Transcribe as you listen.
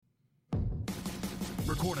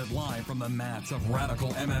Recorded live from the mats of Radical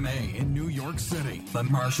MMA in New York City. The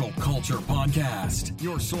Martial Culture Podcast.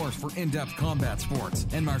 Your source for in-depth combat sports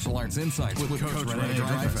and martial arts insights with Coach Renee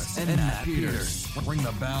Dreyfus and Matt Peters. Ring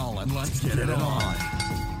the bell and let's get it on.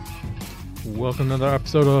 Welcome to another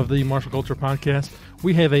episode of the Martial Culture Podcast.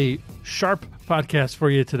 We have a sharp podcast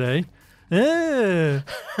for you today. I've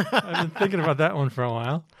been thinking about that one for a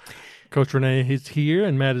while. Coach Renee is here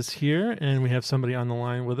and Matt is here, and we have somebody on the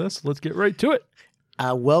line with us. Let's get right to it.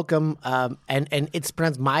 Welcome, and it's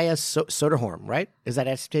pronounced Maija Soderholm, right? Is that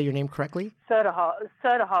I say your name correctly? Soderholm.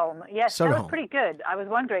 Yes, Soderholm. That was pretty good. I was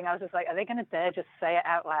wondering. I was just like, are they going to dare just say it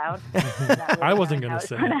out loud? I wasn't going to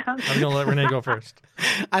say it. I was going to let Renee go first.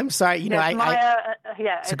 I'm sorry. It's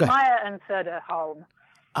Maija and Soderholm.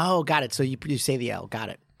 Oh, got it. So you say the L. Got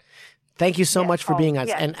it. Thank you so much for being on.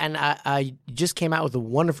 Yes. And you just came out with a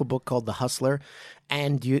wonderful book called The Hustler.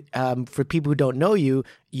 And you, for people who don't know you,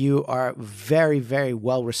 you are very, very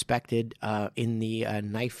well respected in the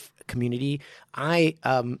knife community. I,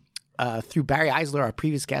 through Barry Eisler, our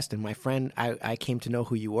previous guest, and my friend, I came to know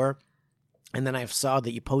who you were. And then I saw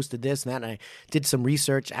that you posted this and that, and I did some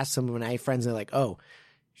research, asked some of my friends, and they're like, oh,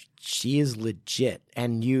 she is legit,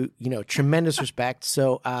 and you know, tremendous respect.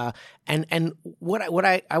 So, and what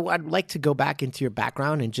I'd like to go back into your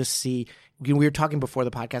background and just see. We were talking before the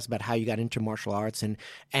podcast about how you got into martial arts and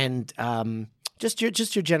just your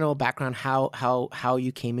general background, how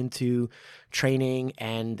you came into training,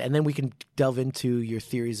 and then we can delve into your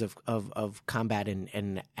theories of combat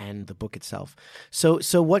and the book itself. So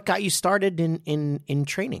what got you started in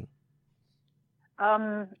training?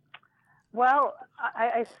 Well,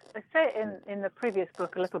 I say it in the previous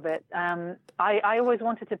book a little bit. I always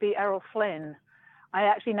wanted to be Errol Flynn. I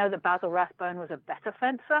actually know that Basil Rathbone was a better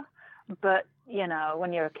fencer, but, you know,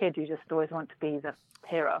 when you're a kid, you just always want to be the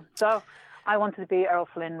hero. So I wanted to be Errol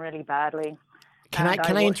Flynn really badly. Can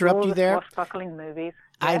I interrupt you there? Swashbuckling movies.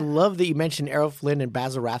 Yeah. I love that you mentioned Errol Flynn and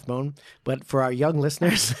Basil Rathbone, but for our young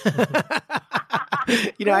listeners,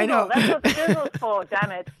 you know, I know that's what Google's for.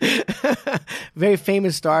 Damn it! Very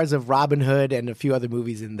famous stars of Robin Hood and a few other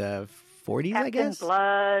movies in the 40s, I guess. Captain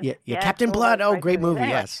Blood. Yeah, Captain Blood. Oh, great movie.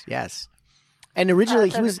 Anyway. Yes. And originally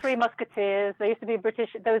he was the Three Musketeers. There used to be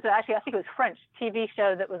British. There was actually, I think it was French TV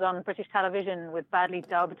show that was on British television with badly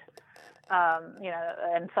dubbed,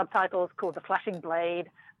 and subtitles called The Flashing Blade.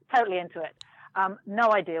 Totally into it.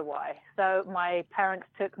 No idea why. So my parents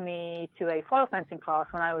took me to a foil fencing class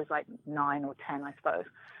when I was like 9 or 10, I suppose,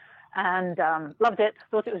 and loved it.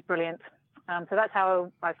 Thought it was brilliant. So that's how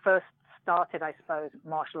I first started, I suppose,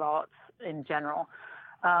 martial arts in general.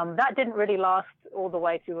 That didn't really last all the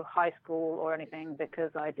way to high school or anything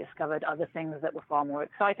because I discovered other things that were far more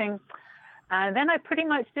exciting. And then I pretty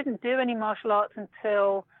much didn't do any martial arts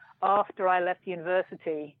until after I left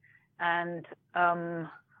university. And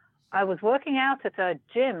I was working out at a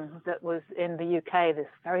gym that was in the UK, this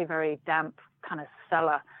very, very damp kind of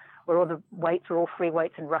cellar where all the weights were all free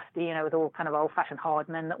weights and rusty, you know, with all kind of old-fashioned hard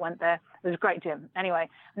men that went there. It was a great gym. Anyway,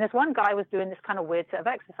 and this one guy was doing this kind of weird set of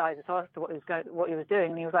exercises. So I asked what he was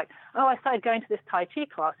doing, and he was like, oh, I started going to this Tai Chi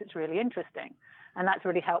class. It's really interesting. And that's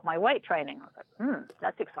really helped my weight training. I was like,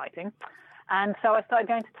 that's exciting. And so I started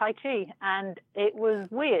going to Tai Chi, and it was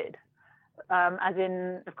weird. As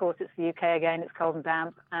in, of course, it's the UK again, it's cold and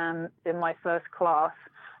damp. And in my first class,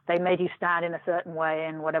 they made you stand in a certain way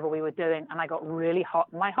in whatever we were doing. And I got really hot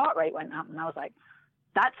and my heart rate went up. And I was like,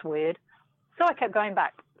 that's weird. So I kept going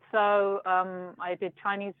back. So I did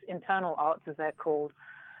Chinese internal arts, as they're called,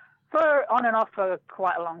 for on and off for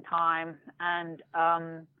quite a long time. And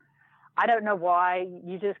I don't know why.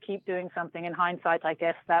 You just keep doing something. In hindsight, I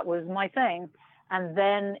guess that was my thing. And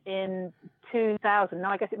then in 2000, no,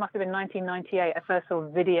 I guess it must have been 1998, I first saw a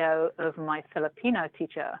video of my Filipino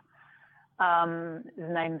teacher. His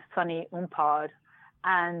name's Sonny Umpard.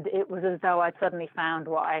 And it was as though I'd suddenly found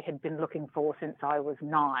what I had been looking for since I was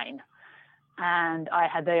 9. And I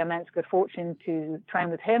had the immense good fortune to train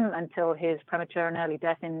with him until his premature and early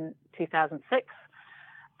death in 2006.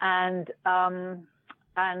 And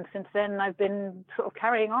since then, I've been sort of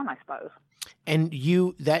carrying on, I suppose. And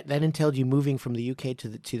you that entailed you moving from the UK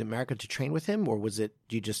to America to train with him, or was it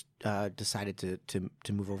you just decided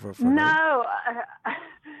to move over for? No,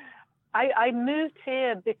 I moved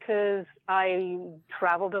here because I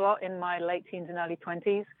traveled a lot in my late teens and early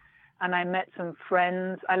 20s, and I met some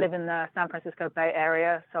friends. I live in the San Francisco Bay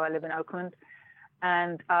Area, so I live in Oakland.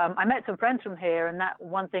 And I met some friends from here, and that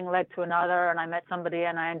one thing led to another, and I met somebody,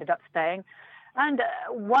 and I ended up staying. And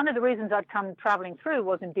one of the reasons I'd come traveling through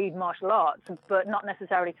was indeed martial arts, but not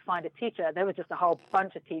necessarily to find a teacher. There was just a whole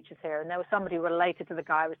bunch of teachers here, and there was somebody related to the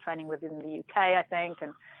guy I was training with in the UK, I think,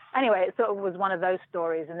 and anyway, it sort of was one of those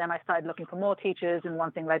stories. And then I started looking for more teachers, and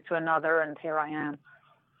one thing led to another, and here I am.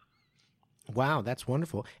 Wow, that's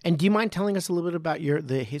wonderful. And do you mind telling us a little bit about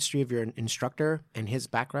the history of your instructor and his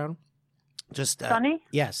background? Just Sonny?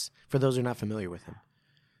 Yes, for those who are not familiar with him.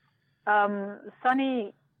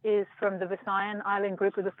 Sonny is from the Visayan Island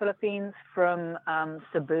group of the Philippines, from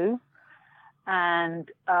Cebu.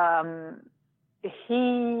 And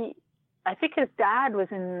I think his dad was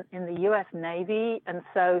in the U.S. Navy, and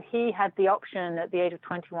so he had the option at the age of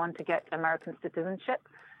 21 to get American citizenship,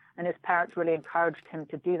 and his parents really encouraged him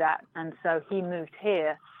to do that. And so he moved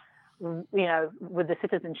here, you know, with the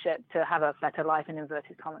citizenship to have a better life, in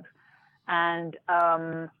inverted commas. And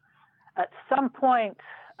at some point,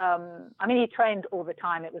 I mean, he trained all the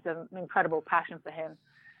time. It was an incredible passion for him.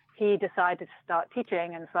 He decided to start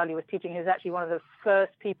teaching, and slowly was teaching. He was actually one of the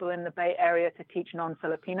first people in the Bay Area to teach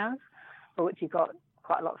non-Filipinos, for which he got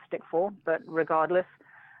quite a lot of stick for, but regardless.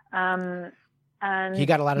 And he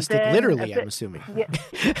got a lot of stick, literally, I'm assuming. Yeah.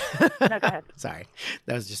 No, go ahead. Sorry,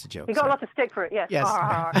 that was just a joke. He got a lot of stick for it, yes. Yes.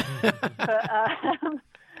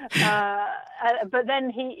 But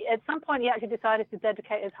then at some point, he actually decided to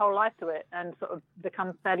dedicate his whole life to it and sort of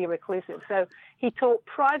become fairly reclusive. So he taught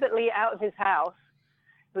privately out of his house,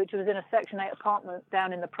 which was in a Section 8 apartment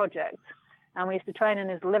down in the project. And we used to train in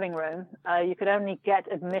his living room. You could only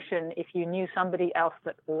get admission if you knew somebody else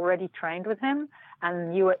that already trained with him,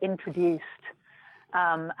 and you were introduced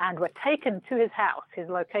and were taken to his house. His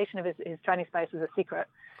location of his training space was a secret.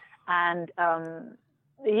 And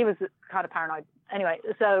he was kind of paranoid. Anyway,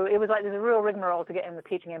 so it was like there's a real rigmarole to get in with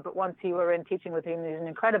teaching him. But once you were in teaching with him, he's an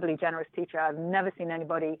incredibly generous teacher. I've never seen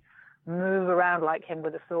anybody move around like him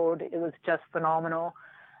with a sword. It was just phenomenal.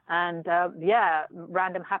 And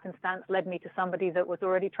random happenstance led me to somebody that was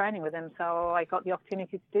already training with him. So I got the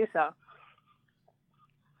opportunity to do so.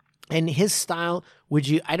 And his style,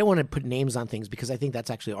 I don't want to put names on things because I think that's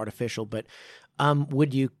actually artificial, but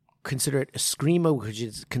would you consider it Eskrima? Would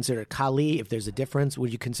you consider it Kali? If there's a difference,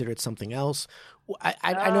 would you consider it something else?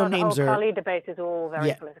 I know names are... The Kali debate is all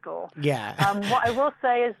very political. Yeah. What I will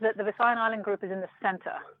say is that the Visayan Island group is in the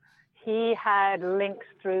center. He had links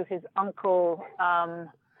through his uncle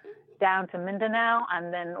down to Mindanao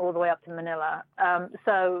and then all the way up to Manila. And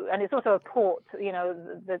it's also a port, you know,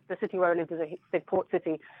 the city where I lived is a big port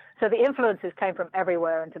city. So the influences came from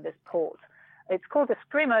everywhere into this port. It's called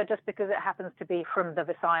Eskrima just because it happens to be from the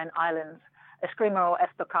Visayan Islands, Eskrima or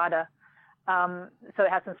Estocada. So it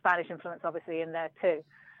has some Spanish influence, obviously, in there too.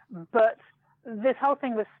 But this whole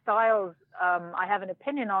thing with styles, I have an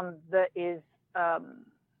opinion on that is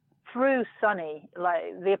through Sonny.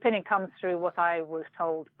 Like, the opinion comes through what I was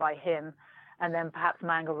told by him, and then perhaps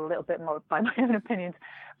mangled a little bit more by my own opinions.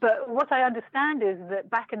 But what I understand is that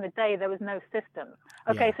back in the day, there was no system.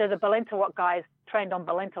 Okay, so the Balintawak guys trained on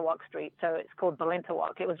Balintawak Street, so it's called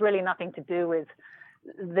Balintawak. It was really nothing to do with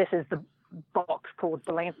this is the box called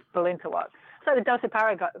Balintawak. So the Dosa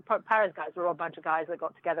Paras guys were all a bunch of guys that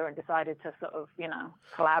got together and decided to sort of, you know,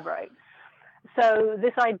 collaborate. So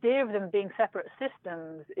this idea of them being separate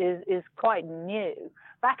systems is quite new.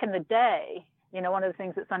 Back in the day, you know, one of the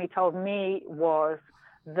things that Sonny told me was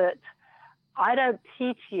that I don't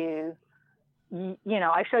teach you, you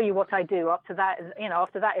know, I show you what I do. Up to that, you know,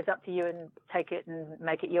 after that, it's up to you and take it and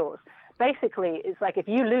make it yours. Basically, it's like if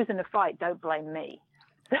you lose in a fight, don't blame me.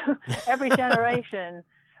 So every generation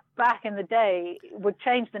back in the day would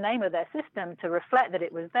change the name of their system to reflect that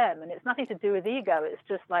it was them. And it's nothing to do with ego. It's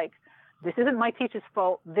just like, this isn't my teacher's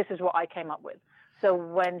fault. This is what I came up with. So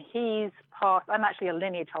when he's passed, I'm actually a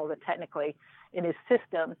lineage holder technically in his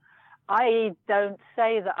system. I don't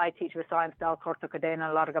say that I teach Visayan style, corto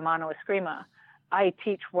cadena, larga mano, eskrima. I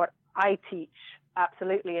teach what I teach,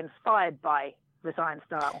 absolutely inspired by Visayan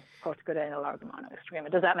style, corto cadena, larga mano,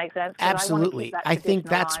 eskrima. Does that make sense? Absolutely. I think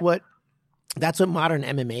that's what modern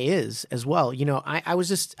MMA is as well. You know, I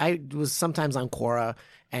was sometimes on Quora,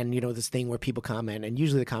 and, you know, this thing where people comment, and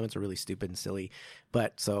usually the comments are really stupid and silly,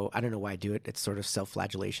 but so I don't know why I do it. It's sort of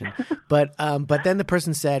self-flagellation. But then the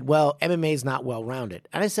person said, well, MMA is not well-rounded.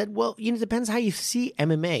 And I said, well, you know, it depends how you see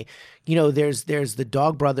MMA. You know, there's the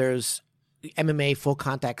Dog Brothers MMA full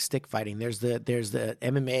contact stick fighting. There's the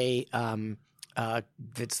MMA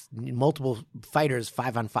that's multiple fighters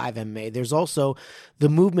 5-on-5 MMA. There's also the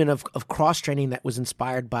movement of cross training that was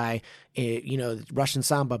inspired by you know, Russian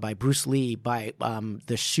Samba, by Bruce Lee, by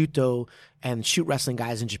the Shuto and shoot wrestling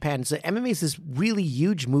guys in Japan. So MMA is this really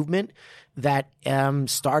huge movement that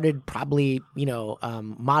started probably, you know,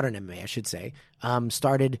 modern MMA, I should say,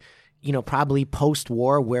 started, you know, probably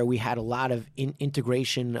post-war, where we had a lot of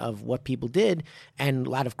integration of what people did and a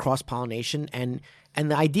lot of cross-pollination, and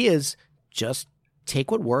the idea is just take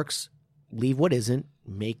what works, leave what isn't,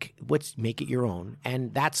 make it your own.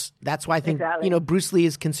 And that's why I think Exactly. Bruce Lee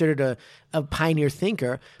is considered a pioneer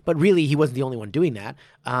thinker, but really he wasn't the only one doing that.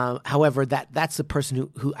 However, that's the person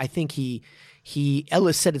who I think he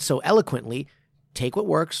said it so eloquently: take what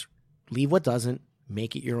works, leave what doesn't,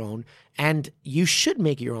 make it your own. And you should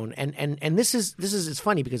make it your own. And this is it's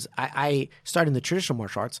funny because I started in the traditional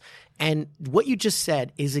martial arts, and what you just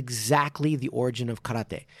said is exactly the origin of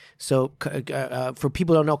karate. So for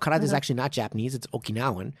people who don't know, karate is actually not Japanese, it's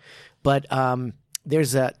Okinawan. But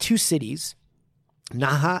there's two cities,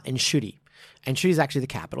 Naha and Shuri. And Shuri is actually the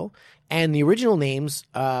capital. And the original names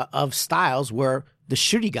of styles were the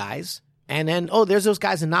Shuri guys, and then, there's those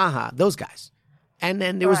guys in Naha, those guys. And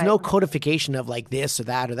then there was no codification of like this or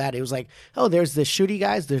that or that. It was like, there's the Shuri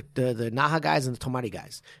guys, the Naha guys, and the Tomari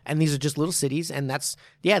guys. And these are just little cities. And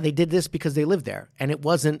they did this because they lived there. And it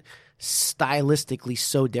wasn't stylistically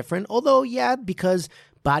so different. Although, because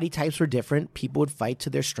body types were different, people would fight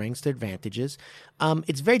to their strengths, their advantages.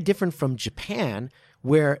 It's very different from Japan,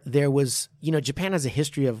 where there was, Japan has a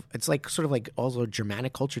history of, it's like sort of like also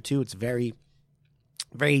Germanic culture too. It's very,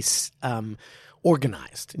 very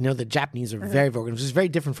organized. The Japanese are very, very organized. It's very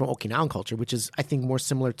different from Okinawan culture, which is, I think, more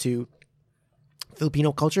similar to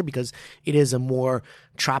Filipino culture because it is a more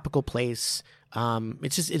tropical place.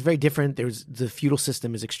 It's very different. The feudal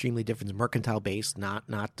system is extremely different. It's mercantile based, not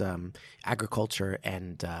agriculture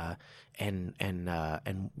and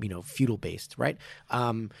feudal based, right?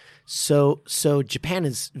 So Japan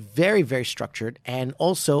is very, very structured, and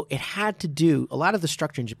also it had to do, a lot of the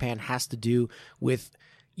structure in Japan has to do with,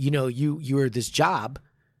 you were this job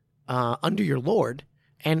under your lord,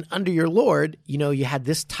 and under your lord, you had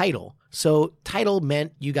this title. So title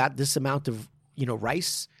meant you got this amount of,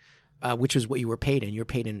 rice, which was what you were paid in. You were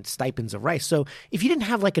paid in stipends of rice. So if you didn't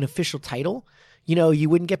have like an official title, you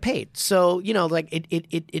wouldn't get paid. So, like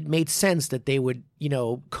it made sense that they would,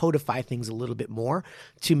 codify things a little bit more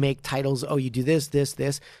to make titles. Oh, you do this, this,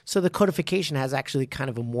 this. So the codification has actually kind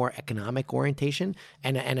of a more economic orientation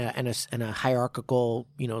and a hierarchical,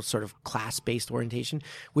 sort of class-based orientation,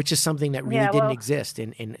 which is something that really didn't exist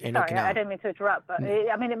in Sorry, Okinawa. I don't mean to interrupt, but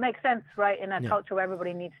it makes sense, right? In a culture where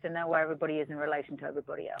everybody needs to know where everybody is in relation to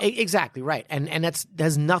everybody else. Exactly, right. And that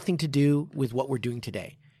has nothing to do with what we're doing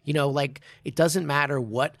today. Like it doesn't matter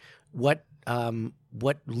what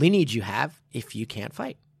lineage you have if you can't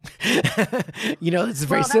fight. It's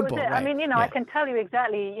very simple. Right? I mean, Yeah. I can tell you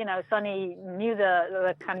exactly. Sonny knew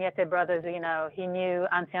the Cañete brothers. He knew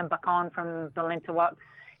Ancien Bacon from Balintawak.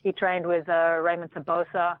 He trained with Raymond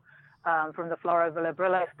Tabosa from the Floro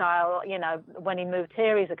Villabrillo style. When he moved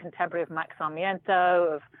here, he's a contemporary of Max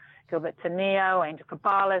Sarmiento, of Gilbert Tenillo, Angel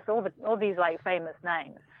Cabales, all these like famous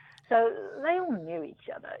names. So they all knew each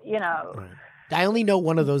other, Right. I only know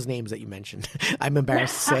one of those names that you mentioned. I'm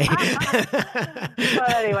embarrassed to say.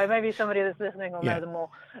 Well, anyway, maybe somebody that's listening will know them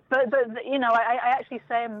all. But I actually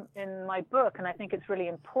say in my book, and I think it's really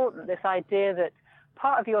important, this idea that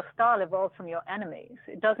part of your style evolves from your enemies.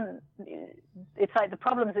 It's like the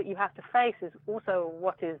problems that you have to face is also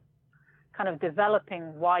what is kind of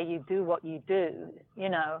developing why you do what you do,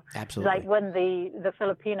 Absolutely. Like when the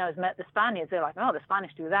Filipinos met the Spaniards, they're like, the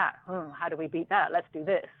Spanish do that. How do we beat that? Let's do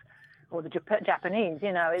this. Or the Japanese,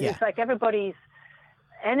 It's like everybody's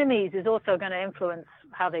enemies is also going to influence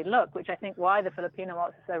how they look, which I think why the Filipino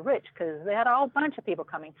arts are so rich, because they had a whole bunch of people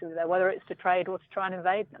coming through there, whether it's to trade or to try and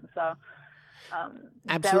invade them. So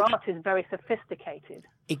their art is very sophisticated.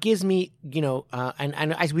 It gives me,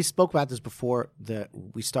 and as we spoke about this before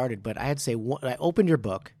we started, but I had to say, I opened your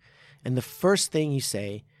book, and the first thing you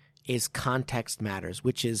say is context matters,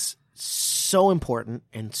 which is so important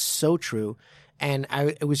and so true. And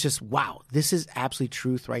it was just, wow, this is absolute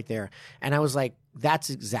truth right there. And I was like, that's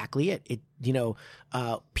exactly it.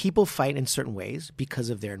 People fight in certain ways because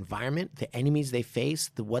of their environment, the enemies they face,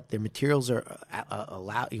 what their materials are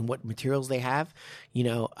allowed, what materials they have.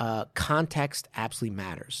 Context absolutely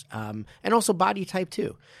matters, and also body type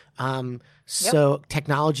too. So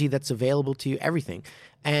technology that's available to you, everything,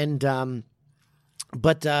 and.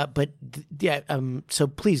 So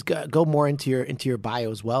please go more into your bio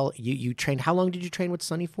as well. You trained. How long did you train with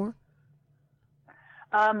Sonny for?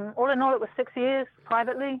 All in all, it was 6 years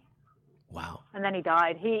privately. Wow. And then he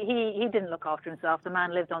died. He didn't look after himself. The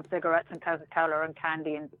man lived on cigarettes and Coca-Cola and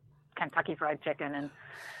candy and Kentucky Fried Chicken,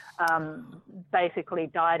 and basically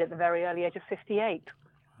died at the very early age of 58,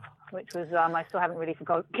 which was I still haven't really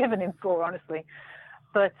forgiven him for, honestly.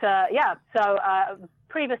 But so.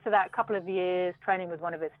 Previous to that, a couple of years training with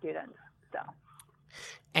one of his students. So,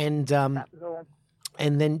 and that was all.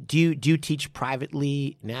 And then, do you teach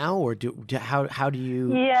privately now, or how do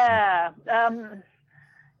you? Yeah,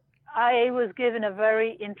 I was given a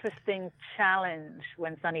very interesting challenge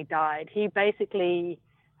when Sonny died. He basically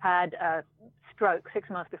had a stroke 6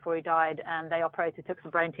 months before he died, and they took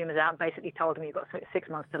some brain tumors out, and basically told him, "You've got 6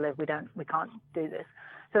 months to live. We can't do this."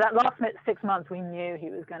 So that last 6 months, we knew he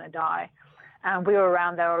was going to die, and we were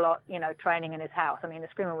around there a lot, training in his house. I mean, the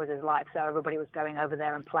screamer was his life, so everybody was going over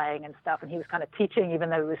there and playing and stuff, and he was kind of teaching, even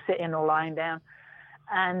though he was sitting or lying down.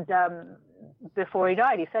 And before he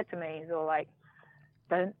died, he said to me, he's all like,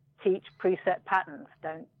 "Don't teach preset patterns.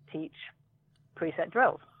 Don't teach preset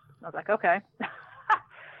drills." I was like, okay.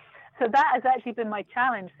 So that has actually been my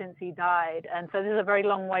challenge since he died. And so this is a very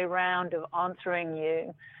long way round of answering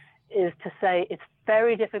you, is to say it's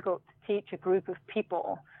very difficult to teach a group of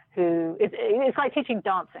people who, it's like teaching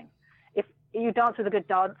dancing. If you dance with a good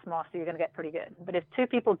dance master, you're going to get pretty good. But if two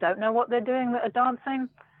people don't know what they're doing that are dancing,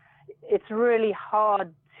 it's really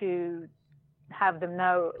hard to have them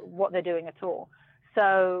know what they're doing at all.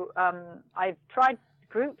 So I've tried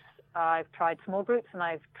groups, I've tried small groups, and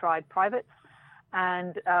I've tried privates.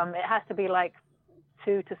 And it has to be like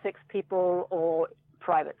 2 to 6 people or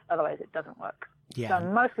privates. Otherwise, it doesn't work. Yeah. So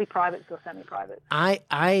mostly privates or semi-privates.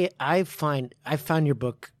 I found your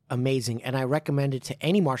book amazing, and I recommend it to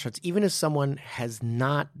any martial arts, even if someone has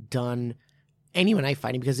not done any knife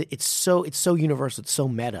fighting, because it's so universal, it's so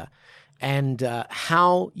meta, and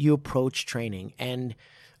how you approach training. And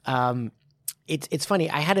it's funny.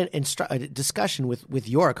 I had a discussion with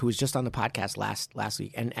York, who was just on the podcast last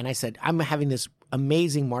week, and I said, I'm having this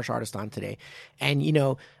amazing martial artist on today, and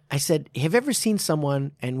I said, have you ever seen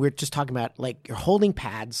someone, and we're just talking about, like, you're holding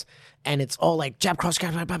pads, and it's all like jab, cross,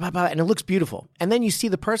 jab, blah, blah, blah, and it looks beautiful, and then you see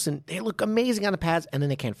the person, they look amazing on the pads, and then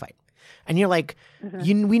they can't fight, and you're like,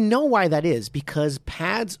 we know why that is, because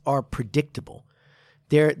pads are predictable.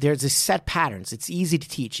 There's a set patterns. It's easy to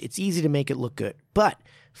teach. It's easy to make it look good, but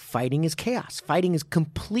fighting is chaos. Fighting is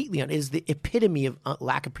is the epitome of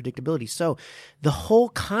lack of predictability. So the whole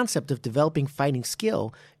concept of developing fighting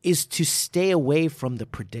skill is to stay away from the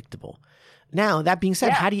predictable. Now, that being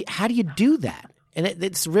said, how do you do that? And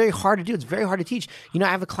it's very hard to do. It's very hard to teach. I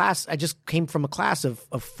have a class. I just came from a class of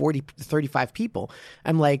 40, 35 people.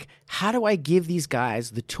 I'm like, how do I give these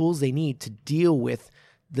guys the tools they need to deal with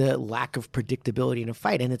the lack of predictability in a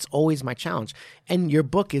fight? And it's always my challenge. And your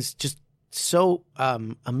book is just so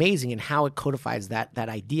amazing in how it codifies that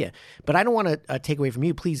idea. But I don't want to take away from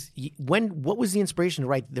you. Please, what was the inspiration to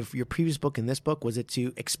write your previous book and this book? Was it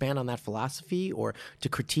to expand on that philosophy, or to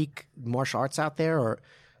critique martial arts out there, or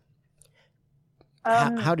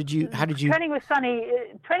how did you? Training with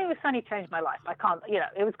Sonny changed my life. I can't,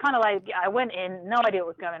 it was kind of like I went in, no idea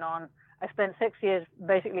what was going on. I spent 6 years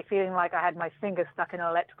basically feeling like I had my fingers stuck in an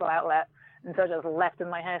electrical outlet, and so I just left with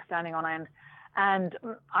my hair standing on end. And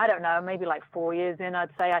I don't know, maybe like 4 years in,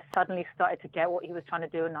 I'd say I suddenly started to get what he was trying to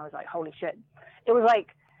do, and I was like, holy shit. It was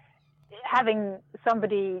like having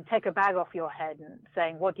somebody take a bag off your head and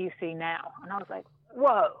saying, what do you see now? And I was like,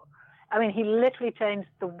 whoa. I mean, he literally changed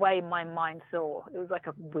the way my mind saw. It was like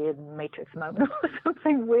a weird Matrix moment or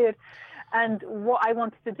something weird. And what I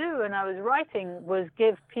wanted to do when I was writing was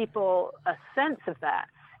give people a sense of that.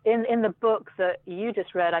 In the book that you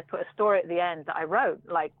just read, I put a story at the end that I wrote,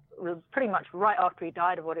 like pretty much right after he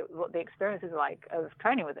died, of what the experience is like of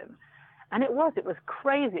training with him. And it was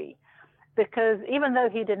crazy, because even though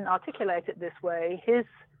he didn't articulate it this way,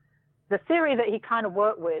 the theory that he kind of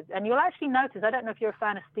worked with, and you'll actually notice, I don't know if you're a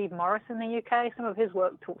fan of Steve Morris in the UK, some of his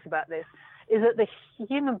work talks about this, is that the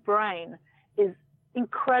human brain is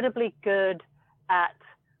incredibly good at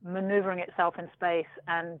maneuvering itself in space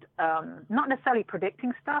and not necessarily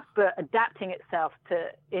predicting stuff, but adapting itself to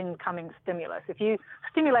incoming stimulus. If you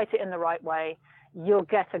stimulate it in the right way, you'll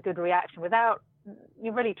get a good reaction without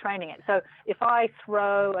you really training it. So if I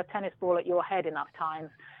throw a tennis ball at your head enough times,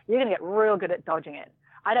 you're going to get real good at dodging it.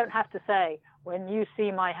 I don't have to say, when you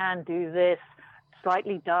see my hand do this,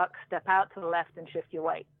 slightly duck, step out to the left and shift your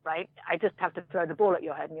weight, right? I just have to throw the ball at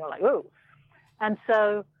your head and you're like, ooh. And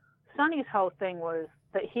so Sonny's whole thing was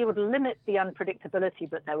that he would limit the unpredictability,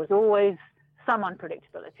 but there was always some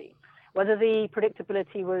unpredictability. Whether the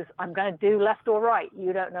predictability was, I'm going to do left or right,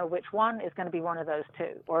 you don't know which one, is going to be one of those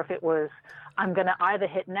two. Or if it was, I'm going to either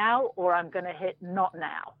hit now or I'm going to hit not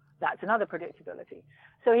now, that's another predictability.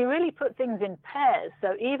 So he really put things in pairs.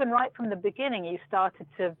 So even right from the beginning, you started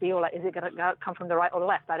to be all like, is it going to come from the right or the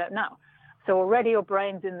left? I don't know. So already your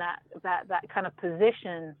brain's in that kind of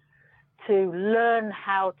position to learn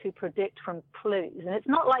how to predict from clues. And it's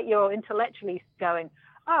not like you're intellectually going,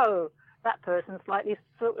 oh, that person slightly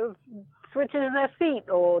sort of switches their feet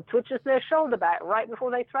or twitches their shoulder back right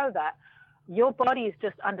before they throw that. your body is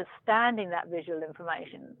just understanding that visual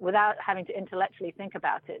information without having to intellectually think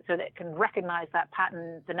about it, so that it can recognize that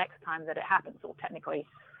pattern the next time that it happens, or technically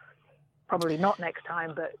probably not next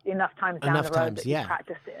time, but enough times down the road that you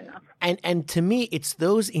practiced it enough. And to me, it's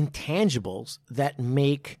those intangibles that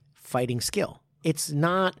make fighting skill. It's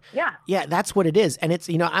not, that's what it is. And it's,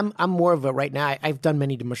 I'm more of a, right now, I've done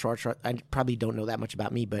many martial arts. I probably don't know that much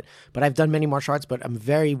about me, but I've done many martial arts, but I'm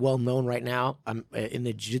very well known right now. I'm in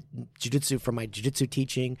the jiu-jitsu for my jiu-jitsu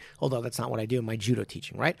teaching, although that's not what I do in my judo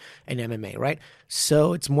teaching, right? And MMA, right?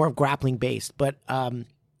 So it's more of grappling based. But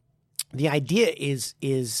the idea is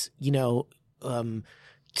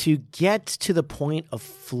to get to the point of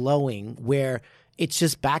flowing where it's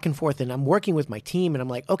just back and forth. And I'm working with my team and I'm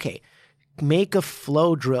like, okay, make a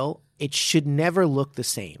flow drill. It should never look the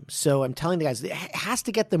same. So I'm telling the guys, it has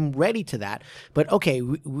to get them ready to that. But okay,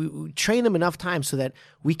 we train them enough time so that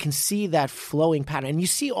we can see that flowing pattern. And you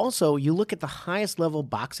see also, you look at the highest level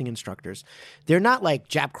boxing instructors, they're not like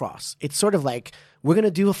jab cross. It's sort of like, we're going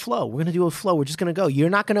to do a flow. We're just going to go. You're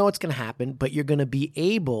not going to know what's going to happen, but you're going to be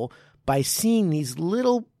able, by seeing these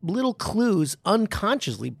little clues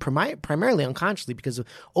unconsciously, primarily unconsciously, because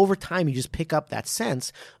over time you just pick up that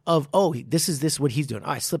sense of, oh, this is what he's doing.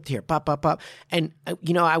 Oh, I slipped here, pop, pop, pop. And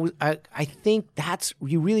I think that's,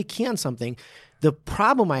 you really key on something. The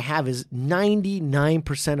problem I have is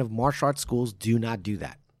 99% of martial arts schools do not do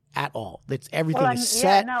that at all. It's everything is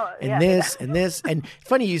set and this. And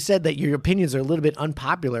funny you said that your opinions are a little bit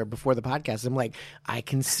unpopular before the podcast. I'm like, I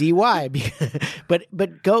can see why. but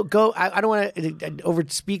go. I don't want to over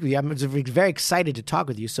speak with you. I'm very excited to talk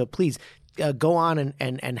with you. So please go on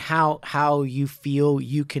and how you feel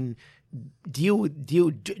you can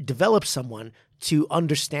develop someone to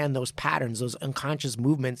understand those patterns, those unconscious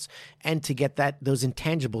movements, and to get those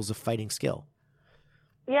intangibles of fighting skill.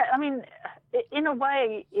 Yeah, I mean, in a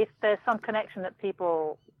way, if there's some connection that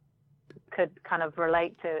people could kind of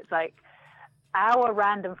relate to, it's like our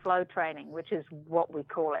random flow training, which is what we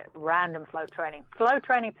call it, random flow training. Flow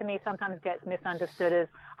training to me sometimes gets misunderstood as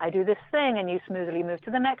I do this thing and you smoothly move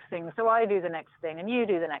to the next thing, so I do the next thing and you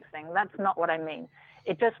do the next thing. That's not what I mean.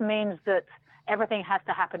 It just means that everything has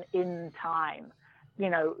to happen in time,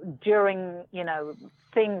 during,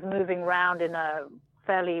 things moving around in a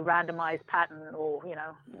fairly randomized pattern, or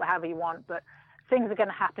however you want, but things are going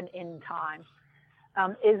to happen in time.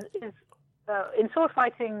 In sword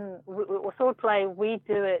fighting or sword play, we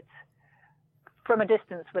do it from a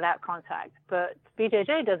distance without contact, but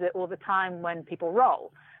BJJ does it all the time when people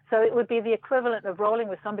roll. So it would be the equivalent of rolling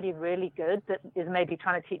with somebody really good that is maybe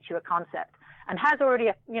trying to teach you a concept and has already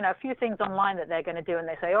a few things online that they're going to do, and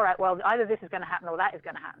they say, all right, well, either this is going to happen or that is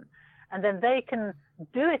going to happen. And then they can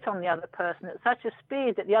do it on the other person at such a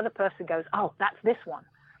speed that the other person goes, oh, that's this one.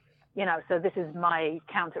 So this is my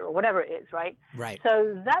counter or whatever it is, right? Right.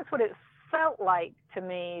 So that's what it felt like to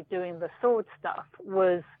me doing the sword stuff,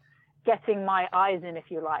 was getting my eyes in, if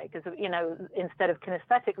you like, because, instead of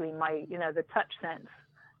kinesthetically, my, the touch sense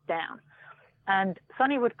down. And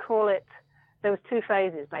Sonny would call it, there was 2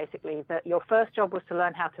 phases, basically, that your first job was to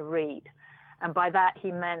learn how to read. And by that,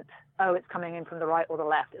 he meant, oh, it's coming in from the right or the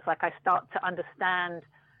left. It's like I start to understand,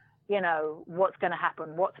 what's going to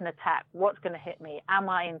happen, what's an attack, what's going to hit me, am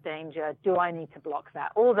I in danger, do I need to block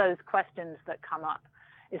that? All those questions that come up.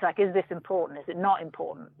 It's like, is this important? Is it not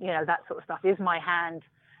important? That sort of stuff. Is my hand,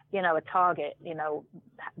 a target,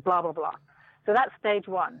 blah, blah, blah. So that's stage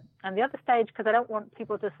 1. And the other stage, because I don't want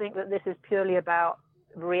people to think that this is purely about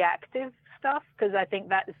reactive stuff, because I think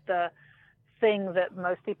that is the thing that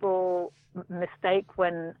most people mistake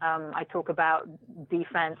when I talk about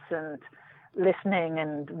defense and listening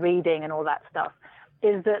and reading and all that stuff,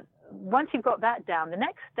 is that once you've got that down, the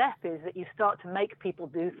next step is that you start to make people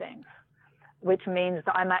do things, which means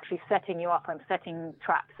that I'm actually setting you up, I'm setting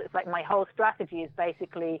traps. It's like my whole strategy is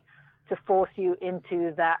basically to force you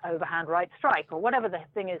into that overhand right strike or whatever the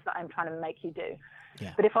thing is that I'm trying to make you do.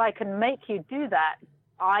 Yeah. But if I can make you do that,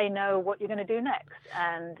 I know what you're going to do next.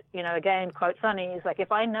 And, again, quote Sonny, is like,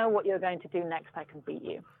 if I know what you're going to do next, I can beat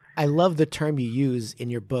you. I love the term you use in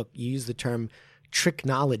your book. You use the term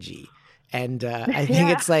tricknology. And I think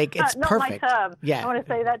it's like, it's not perfect. My term. Yeah. I want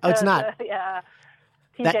to say that. Oh, it's not.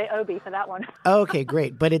 TJ Obi for that one. Okay,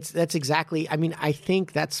 great. But that's exactly, I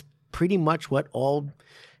think that's pretty much what all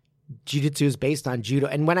jiu-jitsu is based on, judo.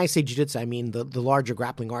 And when I say jiu-jitsu, I mean the larger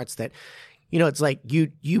grappling arts that, it's like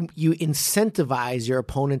you incentivize your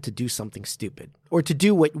opponent to do something stupid, or to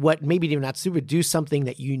do what maybe even not stupid, do something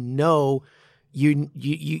that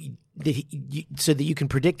so that you can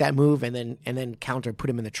predict that move and then counter, put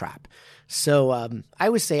him in the trap. So I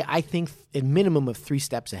would say I think a minimum of 3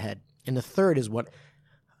 steps ahead, and the third is what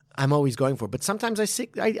I'm always going for. But sometimes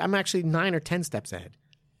I'm actually 9 or 10 steps ahead.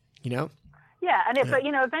 You know? Yeah, but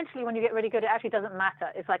eventually when you get really good, it actually doesn't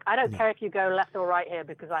matter. It's like, I don't care if you go left or right here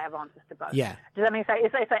because I have answers to both. Yeah. Does that mean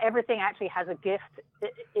it's like everything actually has a gift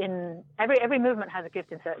in every movement has a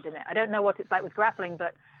gift inserted in it. I don't know what it's like with grappling,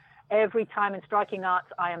 but every time in striking arts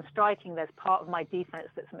I am striking, there's part of my defense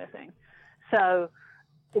that's missing. So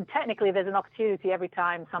technically there's an opportunity every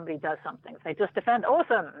time somebody does something. If they just defend,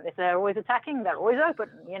 awesome. If they're always attacking, they're always open,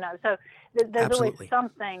 So there's Absolutely. always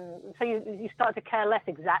something. So you start to care less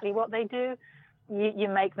exactly what they do. You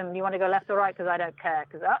make them, you want to go left or right because I don't care.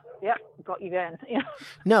 Because, got you going.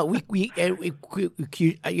 No,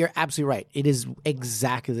 you're absolutely right. It is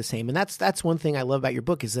exactly the same. And that's one thing I love about your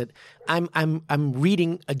book is that I'm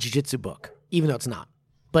reading a jiu-jitsu book, even though it's not.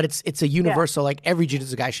 But it's a universal, like every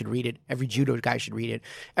jiu-jitsu guy should read it. Every judo guy should read it.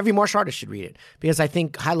 Every martial artist should read it. Because I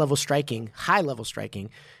think high-level striking,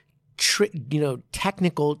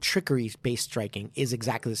 technical trickery-based striking is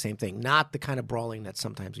exactly the same thing, not the kind of brawling that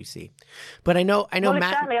sometimes we see. But I know, well,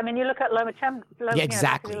 Matt. Exactly. I mean, you look at Lomachenko,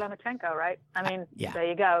 exactly. Lomachenko, right? I mean, there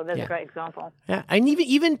you go. There's a great example. Yeah, and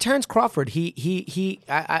even Terrence Crawford, I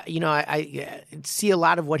see a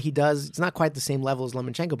lot of what he does. It's not quite the same level as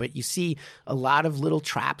Lomachenko, but you see a lot of little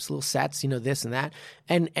traps, little sets, this and that.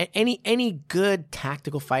 And any good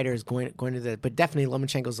tactical fighter is going to that. But definitely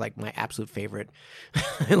Lomachenko's like my absolute favorite.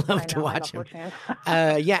 I love to watch him.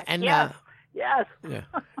 Yes.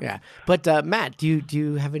 Yeah. But Matt, do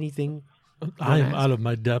you have anything? I am out of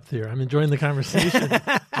my depth here. I'm enjoying the conversation.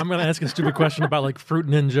 I'm going to ask a stupid question about like Fruit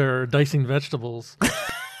Ninja or dicing vegetables. Fruit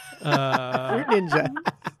Ninja.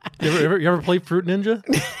 You ever play Fruit Ninja?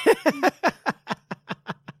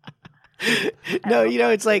 No,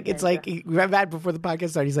 it's like Matt before the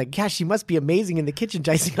podcast started. He's like, "Yeah, she must be amazing in the kitchen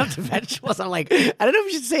dicing up the vegetables." I'm like, I don't know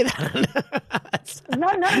if you should say that. No,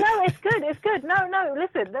 it's good. No,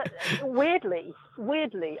 listen. Weirdly,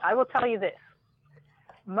 I will tell you this.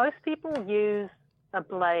 Most people use a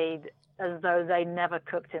blade as though they never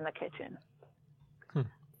cooked in the kitchen.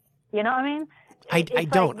 You know what I mean? I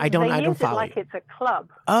don't follow like you. It's a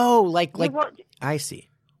club. Oh, like I see.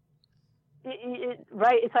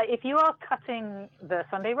 Right, it's like if you are cutting the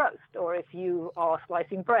Sunday roast, or if you are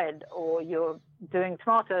slicing bread, or you're doing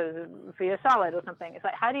tomatoes for your salad or something, it's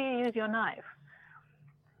like, how do you use your knife?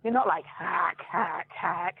 You're not like hack.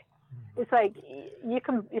 It's like you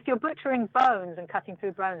can, if you're butchering bones and cutting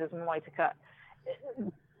through bones, there's one way to cut.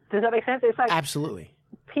 Does that make sense? It's like absolutely.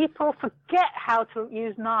 People forget how to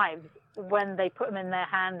use knives when they put them in their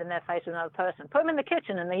hand and their face with another person. Put them in the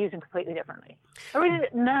kitchen and they use them completely differently. Everybody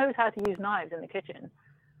that knows how to use knives in the kitchen.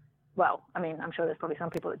 Well, I mean, I'm sure there's probably some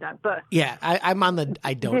people that don't, but... Yeah, I'm on the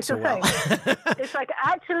I don't so well. It's like,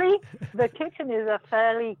 actually, the kitchen is a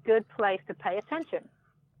fairly good place to pay attention.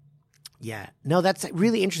 Yeah. No, that's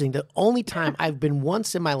really interesting. The only time I've been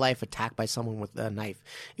once in my life attacked by someone with a knife,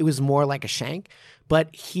 it was more like a shank,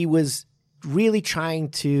 but he was really trying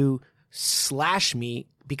to slash me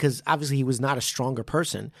because obviously he was not a stronger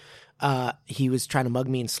person. He was trying to mug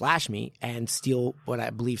me and slash me and steal what I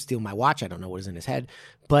believe steal my watch. I don't know what was in his head,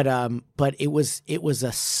 but it was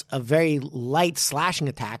a very light slashing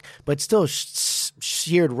attack, but still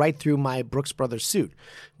sheared right through my Brooks Brothers suit,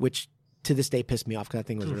 which to this day pissed me off because I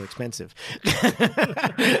think it was really expensive.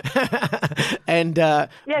 And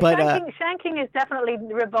shanking is definitely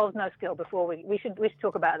revolves no skill. Before we should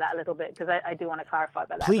talk about that a little bit because I do want to clarify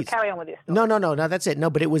about that. Please carry on with your story. No, that's it.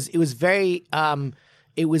 No, but it was very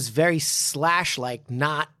slash like,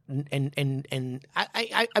 not and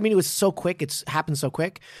I mean it was so quick. It's happened so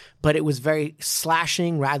quick, but it was very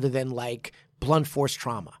slashing rather than like blunt force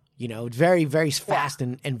trauma. Very very fast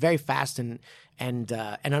and very fast and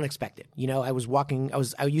unexpected. I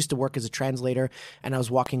used to work as a translator, and I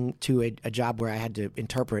was walking to a job where I had to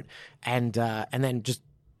interpret, and then just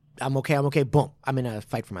I'm okay, boom, I'm in a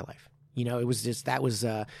fight for my life. It was just that was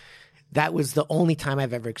the only time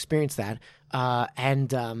I've ever experienced that, but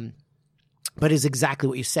it's exactly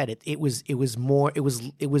what you said. It was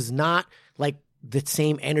not like the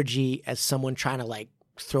same energy as someone trying to like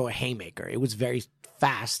throw a haymaker. It was very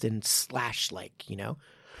fast and slash like,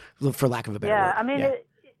 for lack of a better word. I mean,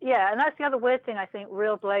 and that's the other weird thing. I think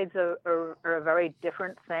real blades are a very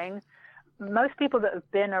different thing. Most people that have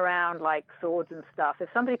been around like swords and stuff, if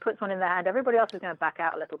somebody puts one in their hand, everybody else is going to back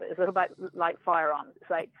out a little bit. It's a little bit like firearms. It's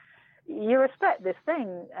like, you respect this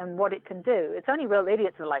thing and what it can do. It's only real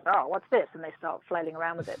idiots who are like, oh, what's this? And they start flailing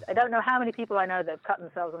around with it. I don't know how many people I know that have cut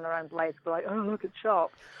themselves on their own blades, but like, oh, look, it's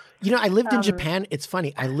sharp. I lived in Japan. It's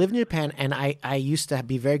funny. I lived in Japan, and I used to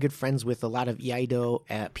be very good friends with a lot of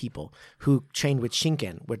Iaido people who trained with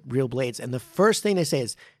Shinken, with real blades. And the first thing they say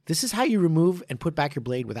is, this is how you remove and put back your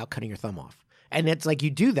blade without cutting your thumb off. And it's like you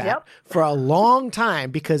do that for a long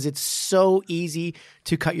time because it's so easy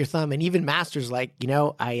to cut your thumb. And even masters like,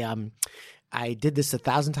 I did this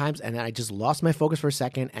 1,000 times and then I just lost my focus for a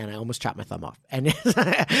second and I almost chopped my thumb off. And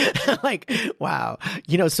it's like, wow.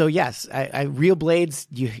 So yes, I real blades,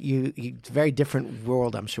 it's a very different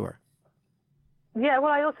world, I'm sure. Yeah,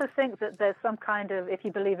 well, I also think that there's some kind of, if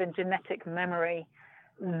you believe in genetic memory,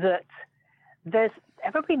 that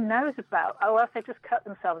everybody knows about, oh, well, if they just cut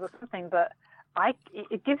themselves or something, but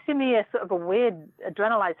it gives me a sort of a weird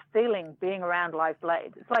adrenalized feeling being around live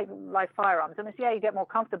blades. It's like firearms. I mean, you get more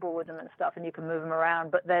comfortable with them and stuff, and you can move them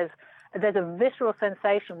around. But there's a visceral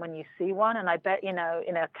sensation when you see one, and I bet in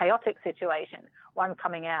a chaotic situation, one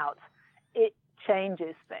coming out, it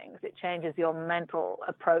changes things. It changes your mental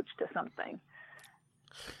approach to something.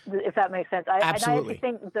 If that makes sense. Absolutely. I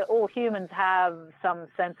think that all humans have some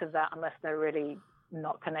sense of that, unless they're really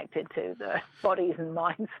not connected to the bodies and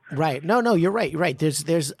minds. Right. No, you're right. You're right.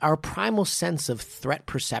 There's our primal sense of threat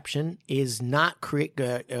perception is not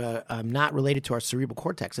not related to our cerebral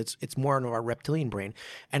cortex. It's more in our reptilian brain.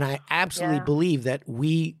 And I absolutely believe that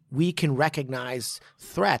we can recognize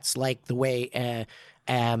threats like the way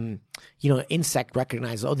insect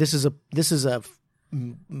recognizes, oh, this is a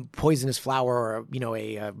poisonous flower or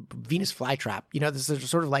a Venus flytrap. This is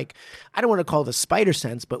sort of like, I don't want to call it a spider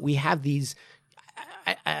sense, but we have these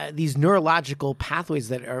neurological pathways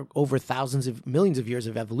that are over millions of years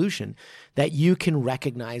of evolution that you can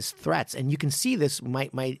recognize threats. And you can see this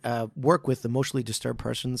might work with emotionally disturbed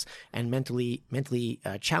persons and mentally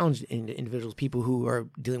challenged individuals, people who are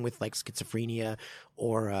dealing with like schizophrenia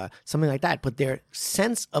or something like that. But their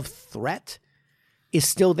sense of threat is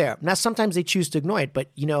still there. Now, sometimes they choose to ignore it,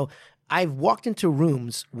 but I've walked into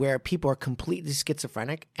rooms where people are completely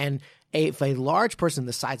schizophrenic, and if a large person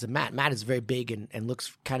the size of Matt is very big and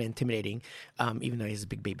looks kind of intimidating, even though he has a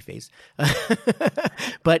big baby face.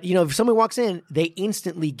 But, if someone walks in, they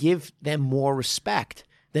instantly give them more respect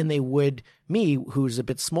than they would me, who's a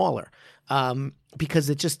bit smaller. Because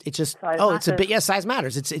size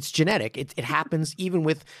matters. It's genetic. It happens even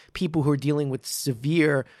with people who are dealing with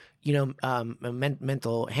severe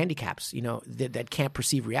mental handicaps, that can't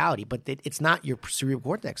perceive reality, but it's not your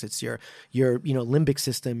cerebral cortex. It's your limbic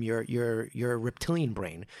system, your reptilian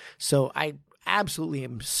brain. So I absolutely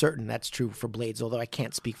am certain that's true for blades, although I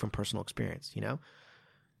can't speak from personal experience,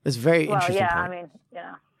 It's very interesting. Yeah, point. I mean,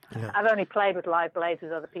 yeah. I've only played with live blades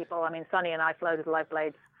with other people. I mean, Sonny and I floated live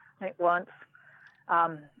blades, I think, once.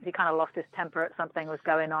 He kind of lost his temper at something was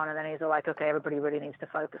going on, and then he's like, okay, everybody really needs to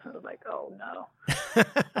focus. And I was like, oh, no.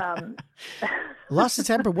 Lost his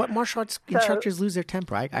temper? What martial arts instructors lose their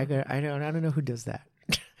temper? I don't know who does that.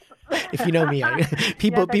 If you know me,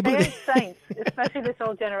 people. They ain't saints, especially this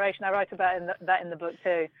old generation. I write about that in the book,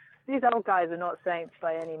 too. These old guys are not saints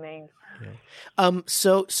by any means. Yeah.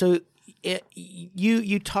 So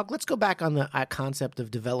you talk. Let's go back on the concept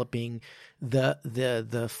of developing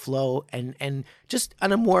the flow and just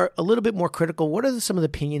on a little bit more critical. What are some of the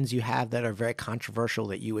opinions you have that are very controversial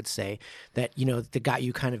that you would say that that got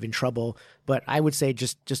you kind of in trouble? But I would say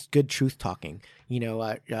just good truth talking.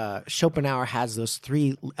 Schopenhauer has those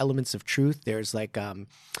three elements of truth. There's like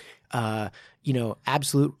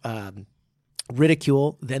absolute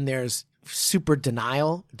ridicule. Then there's super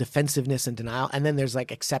denial, defensiveness and denial, and then there's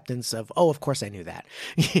like acceptance of, oh, of course I knew that,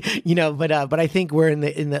 But I think we're in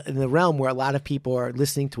the realm where a lot of people are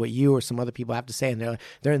listening to what you or some other people have to say, and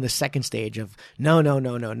they're in the second stage of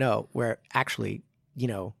no, where actually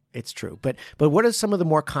it's true. But what are some of the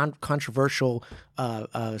more controversial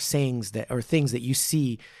sayings or things that you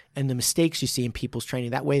see and the mistakes you see in people's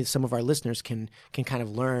training? That way, some of our listeners can kind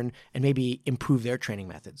of learn and maybe improve their training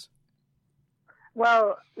methods.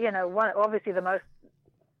 Well, obviously the most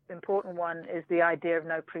important one is the idea of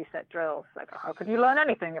no preset drills. Like, how could you learn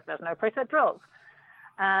anything if there's no preset drills?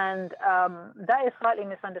 And that is slightly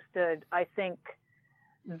misunderstood. I think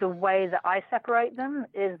the way that I separate them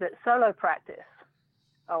is that solo practice,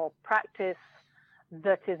 or practice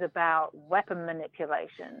that is about weapon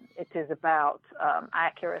manipulation, it is about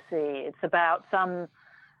accuracy, it's about some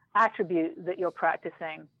attribute that you're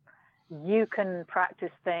practicing. You can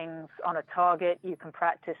practice things on a target. You can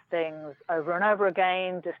practice things over and over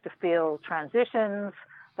again just to feel transitions,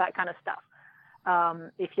 that kind of stuff.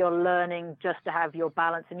 If you're learning just to have your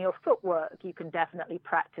balance in your footwork, you can definitely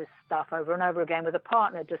practice stuff over and over again with a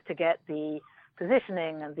partner just to get the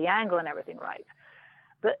positioning and the angle and everything right.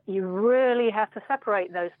 But you really have to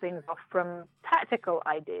separate those things off from tactical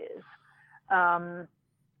ideas.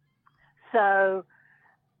 So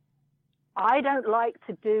I don't like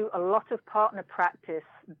to do a lot of partner practice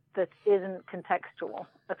that isn't contextual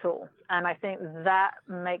at all. And I think that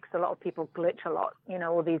makes a lot of people glitch a lot. You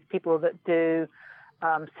know, all these people that do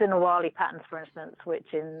Sinawali patterns, for instance, which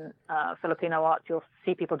in Filipino art, you'll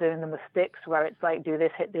see people doing them with sticks, where it's like, do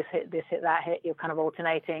this, hit, that hit. You're kind of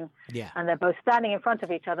alternating. Yeah. And they're both standing in front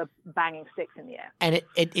of each other, banging sticks in the air. And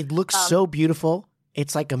it looks so beautiful.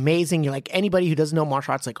 It's like amazing. You're like, anybody who doesn't know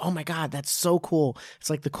martial arts, like, oh my God, that's so cool. It's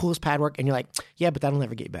like the coolest pad work. And you're like, yeah, but that'll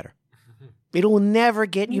never get you better. It'll never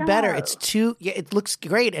get you better. It's it looks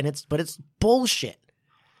great, but it's bullshit.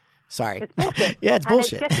 Sorry. It's bullshit. Yeah, it's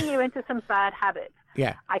bullshit. It's getting you into some bad habits.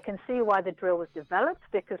 Yeah. I can see why the drill was developed,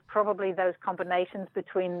 because probably those combinations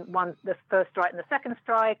between the first strike and the second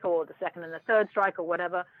strike, or the second and the third strike, or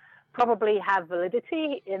whatever, probably have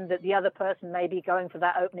validity in that the other person may be going for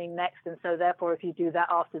that opening next, and so therefore if you do that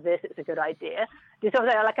after this, it's a good idea.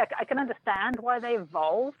 Like, I can understand why they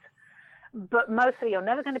evolved, but mostly you're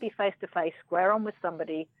never going to be face-to-face, square on with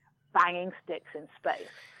somebody, banging sticks in space.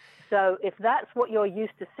 So if that's what you're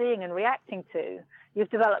used to seeing and reacting to, you've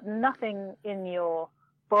developed nothing in your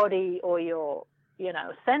body or your,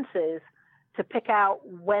 senses to pick out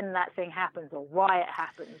when that thing happens or why it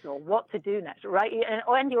happens or what to do next, right?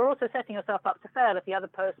 And you're also setting yourself up to fail if the other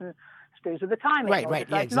person screws with the timing, or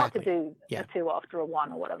decides not to do a 2 after a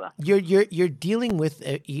 1 or whatever. You're dealing with,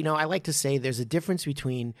 I like to say there's a difference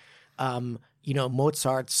between,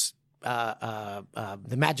 Mozart's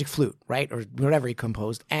the Magic Flute, right, or whatever he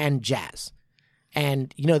composed, and jazz.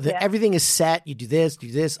 And, everything is set. You do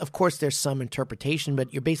this. Of course, there's some interpretation,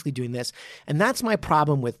 but you're basically doing this. And that's my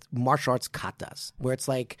problem with martial arts katas, where it's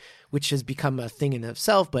like, which has become a thing in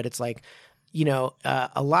itself, but it's like,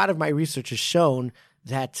 a lot of my research has shown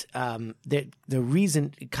that the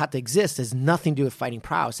reason kata exists has nothing to do with fighting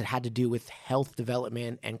prowess. It had to do with health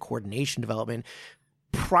development and coordination development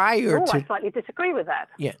prior to... I slightly disagree with that.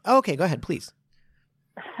 Yeah. Okay, go ahead, please.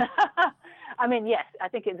 I mean, yes, I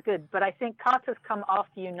think it's good, but I think katas come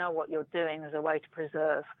after you know what you're doing as a way to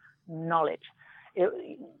preserve knowledge.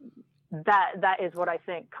 That is what I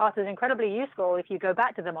think. Katas is incredibly useful if you go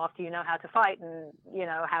back to them after you know how to fight and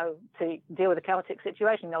how to deal with a chaotic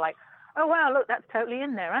situation. You're like, oh wow, look, that's totally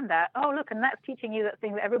in there, and that. Oh look, and that's teaching you that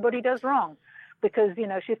thing that everybody does wrong, because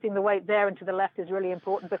shifting the weight there and to the left is really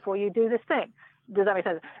important before you do this thing. Does that make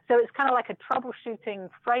sense? So it's kind of like a troubleshooting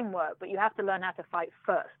framework, but you have to learn how to fight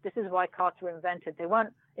first. This is why kata were invented. They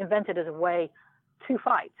weren't invented as a way to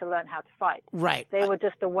fight, to learn how to fight. Right. They were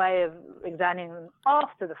just a way of examining them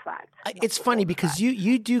after the fact. It's funny because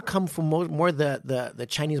you do come from more the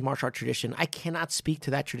Chinese martial art tradition. I cannot speak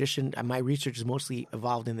to that tradition. My research is mostly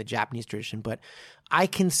evolved in the Japanese tradition, but I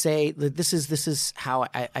can say that this is how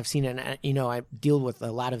I've seen it. And, I deal with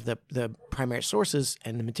a lot of the primary sources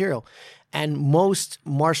and the material. And most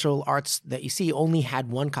martial arts that you see only had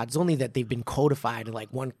one kata. It's only that they've been codified. Like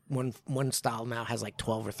one style now has like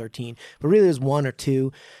 12 or 13, but really there's 1 or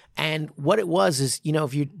 2. And what it was is,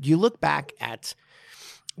 if you look back at,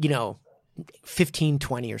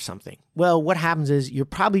 1520 or something, well, what happens is you're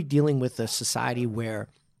probably dealing with a society where,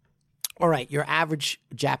 all right, your average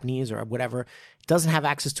Japanese or whatever doesn't have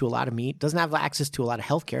access to a lot of meat, doesn't have access to a lot of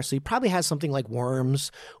healthcare. So he probably has something like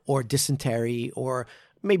worms or dysentery, or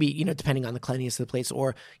maybe, depending on the cleanliness of the place,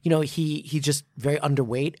 or, he's just very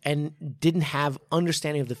underweight and didn't have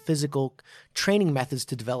understanding of the physical training methods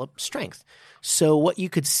to develop strength. So what you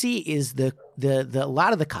could see is the a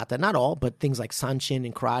lot of the kata, not all, but things like sanshin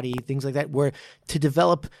and karate, things like that, were to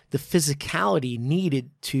develop the physicality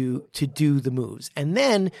needed to do the moves. And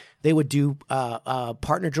then they would do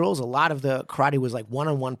partner drills. A lot of the karate was like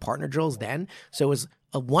one-on-one partner drills then. So it was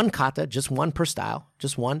a one kata, just one per style,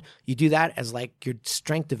 just one. You do that as like your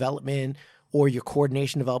strength development or your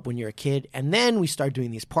coordination development when you're a kid. And then we start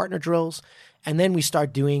doing these partner drills. And then we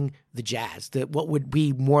start doing the jazz, what would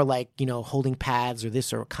be more like, holding pads or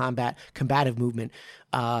this or combative movement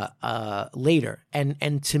later.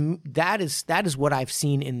 And to that is what I've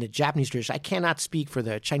seen in the Japanese tradition. I cannot speak for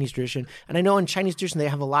the Chinese tradition. And I know in Chinese tradition they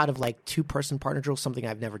have a lot of like 2-person partner drills, something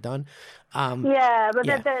I've never done. But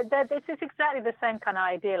it's exactly the same kind of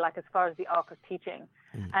idea, like as far as the arc of teaching.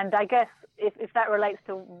 And I guess if that relates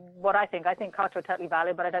to what I think kata are totally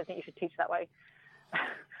valid, but I don't think you should teach that way.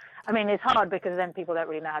 I mean, it's hard because then people don't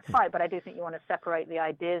really know how to fight, but I do think you want to separate the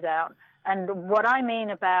ideas out. And what I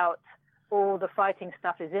mean about all the fighting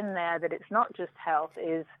stuff is in there, that it's not just health,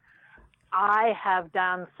 is I have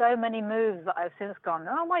done so many moves that I've since gone,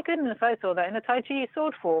 oh my goodness, I saw that in a Tai Chi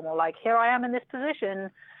sword form, or like, here I am in this position,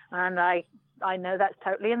 and I know that's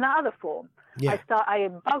totally in the other form. Yeah.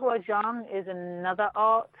 Bagua Zhang is another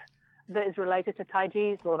art that is related to Tai Chi.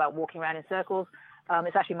 It's all about walking around in circles.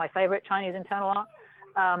 It's actually my favorite Chinese internal art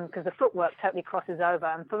because the footwork totally crosses over.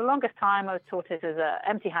 And for the longest time, I was taught it as an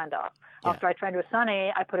empty hand art. Yeah. After I trained with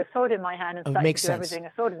Sunny, I put a sword in my hand and started to do everything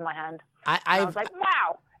a sword in my hand. I was like,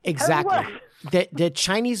 wow. Exactly. The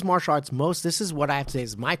Chinese martial arts, this is what I have to say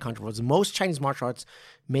is my controversy. Most Chinese martial arts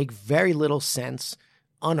make very little sense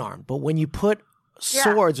unarmed. But when you put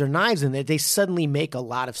swords or knives in there, they suddenly make a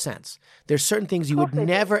lot of sense. There's certain things you would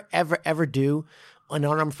never, ever, ever do in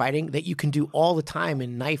unarmed fighting that you can do all the time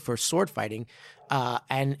in knife or sword fighting.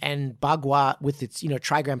 And Bagua with its,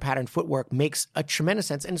 trigram pattern footwork makes a tremendous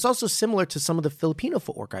sense. And it's also similar to some of the Filipino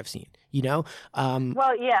footwork I've seen, Well,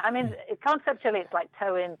 yeah, I mean, conceptually it's like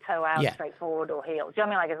toe in, toe out, straight forward or heel. Do you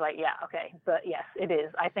know what I mean? Like, it's like, yeah, okay. But yes, it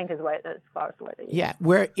is. I think as far as the way they use it. Yeah,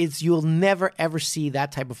 where you'll never, ever see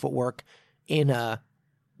that type of footwork in a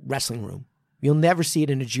wrestling room. You'll never see it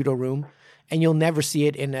in a judo room, and you'll never see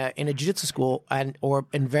it in a jiu-jitsu school, I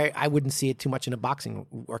wouldn't see it too much in a boxing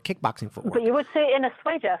or kickboxing footwork. But you would see it in a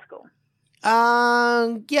Sui-Jia school.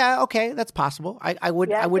 Yeah, okay, that's possible. I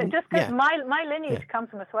wouldn't. Just because my lineage comes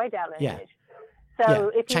from a Sui-Jia lineage. Yeah. So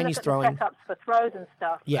if you Chinese look at throwing. the setups for throws and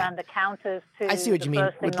stuff, and the counters to I see what the you mean.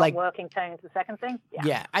 first thing With, not like, working, turning to the second thing.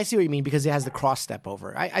 Yeah, I see what you mean because it has the cross step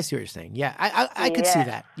over. I see what you're saying. Yeah, I could see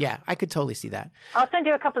that. Yeah, I could totally see that. I'll send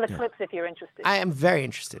you a couple of clips if you're interested. I am very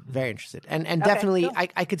interested, and definitely cool.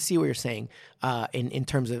 I could see what you're saying in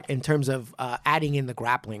terms of adding in the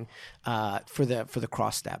grappling for the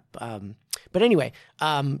cross step. But anyway,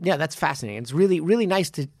 that's fascinating. It's really, really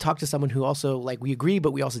nice to talk to someone who also, like, we agree,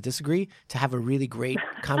 but we also disagree, to have a really great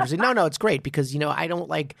conversation. No, it's great because, I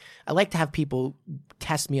like to have people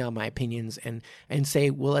test me on my opinions and say,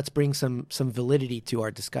 well, let's bring some validity to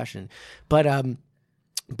our discussion. Yeah,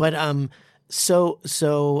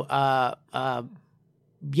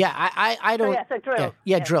 I don't. So drills.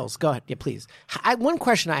 Yeah, drills. Go ahead. Yeah, please. One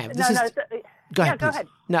question I have. Go ahead, please. Go ahead.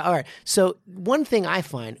 No, all right. So one thing I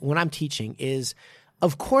find when I'm teaching is,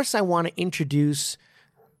 of course, I want to introduce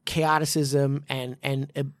chaoticism and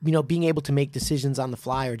being able to make decisions on the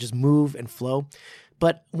fly or just move and flow.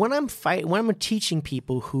 But when I'm teaching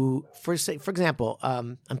people who, for example,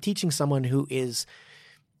 I'm teaching someone who is,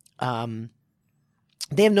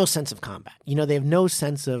 they have no sense of combat. They have no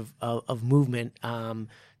sense of movement.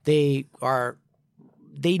 They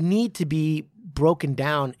need to be broken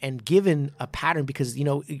down and given a pattern because,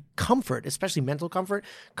 comfort, especially mental comfort,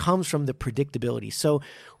 comes from the predictability. So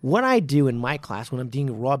what I do in my class when I'm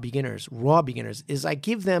doing raw beginners is I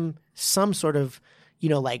give them some sort of,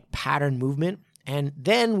 like pattern movement. And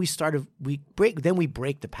then we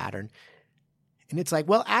break the pattern. And it's like,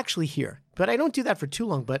 well, actually here, but I don't do that for too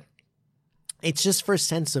long, but it's just for a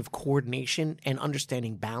sense of coordination and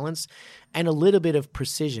understanding balance and a little bit of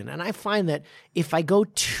precision. And I find that if I go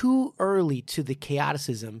too early to the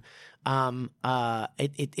chaoticism,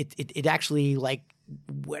 it actually, like,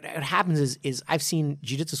 what happens is I've seen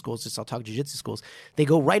jiu-jitsu schools, I'll talk jiu-jitsu schools, they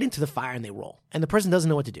go right into the fire and they roll. And the person doesn't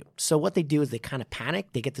know what to do. So what they do is they kind of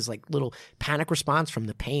panic. They get this, like, little panic response from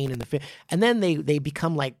the pain and the fear. And then they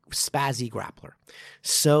become like spazzy grappler.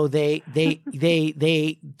 So they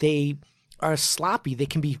are sloppy. They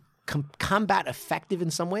can be combat effective in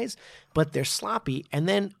some ways, but they're sloppy. And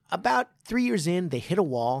then about 3 years in, they hit a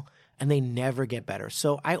wall and they never get better.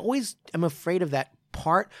 So I always am afraid of that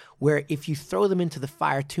part where if you throw them into the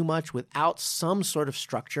fire too much without some sort of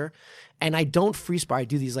structure, and I don't free spar, I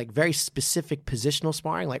do these, like, very specific positional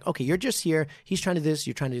sparring, like, okay, you're just here, he's trying to do this,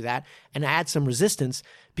 you're trying to do that, and I add some resistance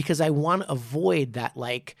because I want to avoid that,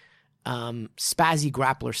 like, spazzy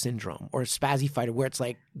grappler syndrome or spazzy fighter where it's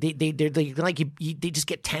like they just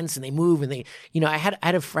get tense and they move and they, I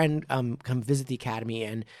had a friend come visit the academy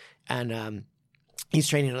and he's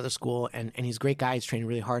training in another school and he's a great guy, he's training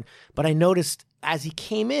really hard, but I noticed as he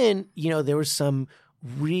came in, there was some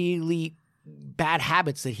really bad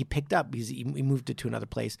habits that he picked up because he moved it to another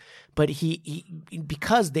place, but he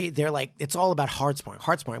because they're like, it's all about hard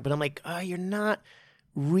sparring, but I'm like, you're not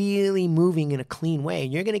really moving in a clean way.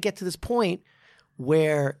 And you're going to get to this point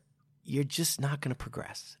where you're just not going to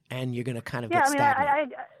progress and you're going to kind of get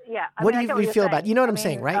stagnant. What do you feel about, you know what I'm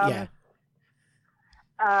saying, right?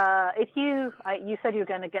 If you said you were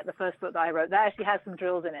going to get the first book that I wrote, that actually has some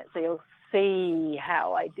drills in it. So you'll see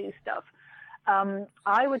how I do stuff.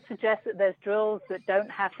 I would suggest that there's drills that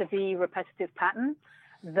don't have to be repetitive pattern,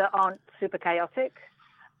 that aren't super chaotic.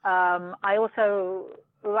 I also,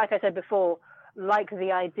 like I said before, like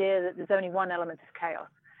the idea that there's only one element of chaos,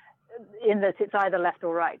 in that it's either left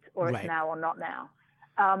or right, or it's now or not now.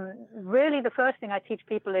 Really, the first thing I teach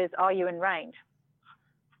people is, are you in range?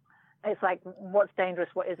 It's like, what's dangerous,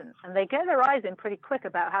 what isn't? And they get their eyes in pretty quick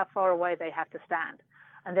about how far away they have to stand.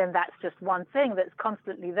 And then that's just one thing that's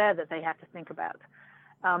constantly there that they have to think about.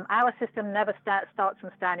 Our system never starts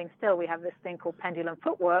from standing still. We have this thing called pendulum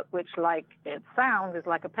footwork, which, like it sounds, is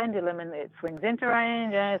like a pendulum, and it swings into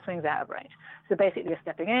range and it swings out of range. So basically you're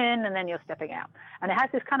stepping in and then you're stepping out. And it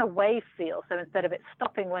has this kind of wave feel. So instead of it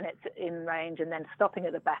stopping when it's in range and then stopping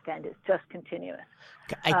at the back end, it's just continuous.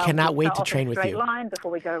 I cannot wait to train with you. Straight line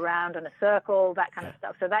before we go around in a circle, that kind of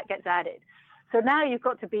stuff. So that gets added. So now you've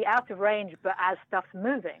got to be out of range, but as stuff's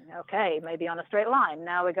moving, okay, maybe on a straight line.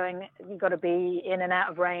 Now you've got to be in and out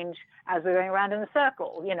of range as we're going around in a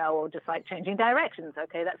circle, or just like changing directions.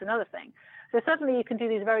 Okay, that's another thing. So suddenly you can do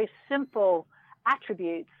these very simple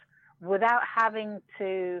attributes without having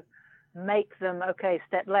to make them, okay,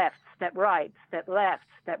 step left, step right, step left,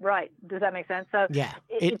 step right. Does that make sense? So yeah,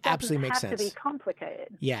 it absolutely makes sense. It doesn't have to be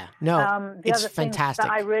complicated. Yeah, no, it's fantastic. The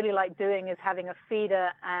other thing that I really like doing is having a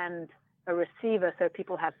feeder and a receiver, so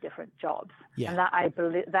people have different jobs. Yeah. And that, I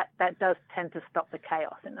believe, that does tend to stop the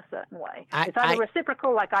chaos in a certain way. It's either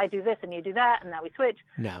reciprocal, like I do this and you do that, and now we switch.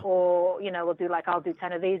 No. Or, we'll do like, I'll do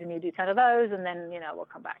 10 of these and you do 10 of those, and then, we'll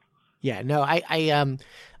come back. Yeah, no,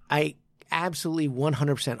 I absolutely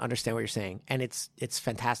 100% understand what you're saying, and it's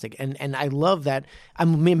fantastic. And I love that.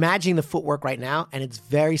 I'm imagining the footwork right now, and it's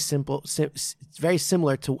very simple. It's very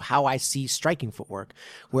similar to how I see striking footwork,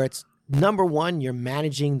 where it's, number one, you're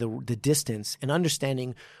managing the distance and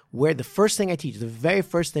understanding where the first thing I teach, the very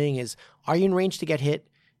first thing is, are you in range to get hit?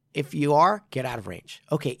 If you are, get out of range.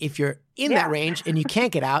 Okay, if you're in that range and you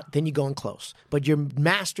can't get out, then you go in close. But you're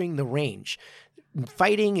mastering the range.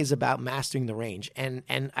 Fighting is about mastering the range. And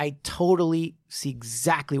I totally see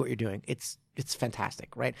exactly what you're doing. It's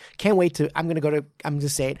fantastic, right? Can't wait to, I'm going to go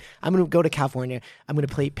to California. I'm going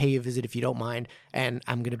to pay you a visit if you don't mind. And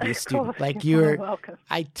I'm going to be a student. Like you're welcome.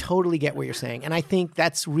 I totally get what you're saying. And I think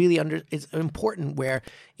that's really it's important, where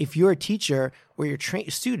if you're a teacher or you're a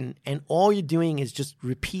student and all you're doing is just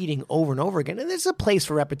repeating over and over again, and there's a place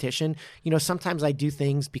for repetition. Sometimes I do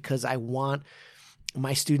things because I want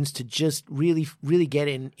my students to just really, really get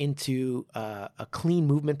into a clean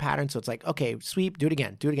movement pattern. So it's like, okay, sweep, do it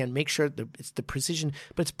again. Make sure it's the precision,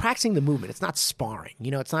 but it's practicing the movement. It's not sparring.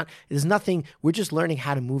 There's nothing, we're just learning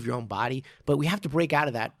how to move your own body, but we have to break out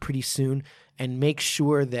of that pretty soon and make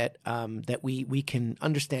sure that that we can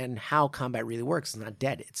understand how combat really works. It's not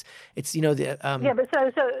dead. It's but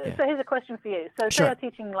so here's a question for you. So say you're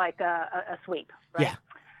teaching like a sweep, right?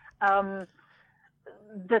 Yeah.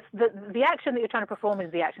 The action that you're trying to perform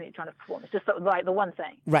is the action that you're trying to perform. It's just sort of like the one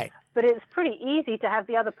thing. Right. But it's pretty easy to have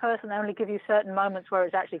the other person only give you certain moments where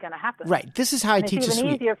it's actually going to happen. Right. This is how I teach a sweep. It's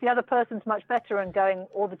even easier if the other person's much better and going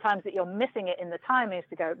all the times that you're missing it in the time is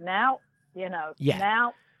to go, now,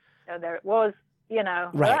 now, there it was,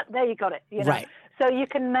 right. There you got it, Right. So you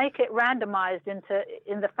can make it randomized in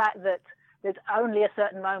the fact that there's only a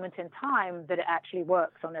certain moment in time that it actually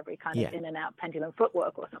works on every kind of in and out pendulum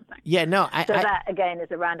footwork or something. Yeah, no. That again is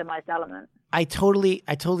a randomized element. I totally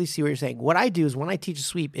see what you're saying. What I do is when I teach a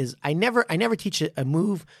sweep is I never teach a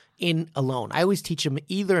move in alone. I always teach them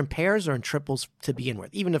either in pairs or in triples to begin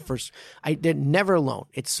with. Even the first, they're never alone.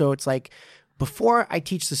 It's like, before I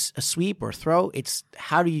teach a sweep or throw, it's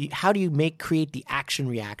how do you create the action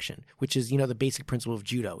reaction, which is, the basic principle of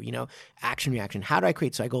judo, action reaction. How do I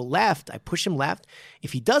create? So I go left, I push him left.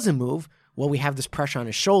 If he doesn't move, well, we have this pressure on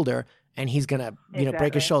his shoulder and he's going to,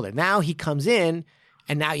 break his shoulder. Now he comes in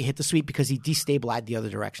and now you hit the sweep because he destabilized the other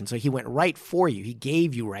direction. So he went right for you. He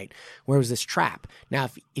gave you right. Where was this trap?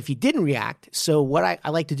 Now, if he didn't react, so what I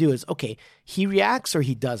like to do is, okay, he reacts or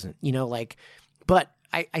he doesn't, but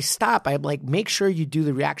I stop. I'm like, make sure you do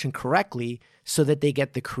the reaction correctly so that they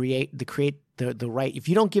get the right. If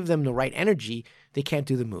you don't give them the right energy, they can't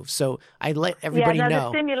do the move. So I let everybody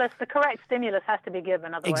know. The correct stimulus has to be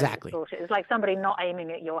given. Otherwise exactly. It's bullshit. It's like somebody not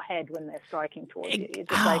aiming at your head when they're striking towards you. You're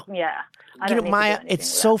just like, Maija, it's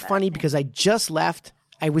so funny because I just left.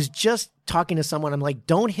 I was just talking to someone. I'm like,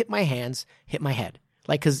 don't hit my hands, hit my head.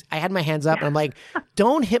 Like, because I had my hands up and I'm like,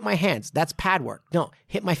 don't hit my hands. That's pad work. No,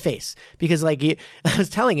 hit my face. Because I was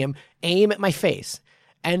telling him, aim at my face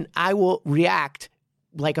and I will react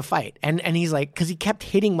like a fight. And he's like, because he kept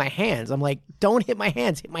hitting my hands. I'm like, don't hit my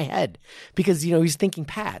hands, hit my head. Because, he's thinking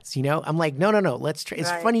pads, I'm like, no, let's try.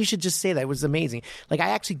 It's funny you should just say that. It was amazing. Like, I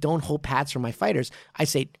actually don't hold pads for my fighters. I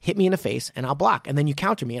say, hit me in the face and I'll block. And then you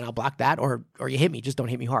counter me and I'll block that, or you hit me, just don't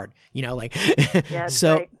hit me hard. Yeah,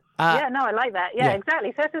 so great. I like that. Yeah,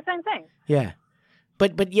 exactly. So it's the same thing. Yeah.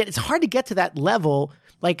 But yet it's hard to get to that level.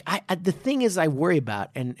 Like the thing is I worry about,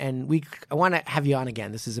 and I want to have you on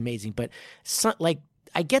again. This is amazing. But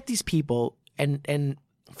I get these people, and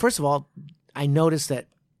first of all, I notice that,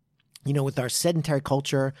 with our sedentary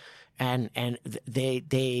culture, and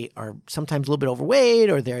they are sometimes a little bit overweight,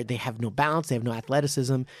 or they have no balance, they have no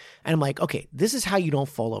athleticism, and I'm like, okay, this is how you don't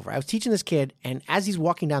fall over. I was teaching this kid, and as he's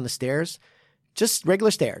walking down the stairs, just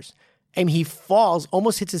regular stairs, and he falls,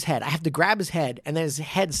 almost hits his head. I have to grab his head, and then his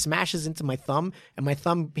head smashes into my thumb, and my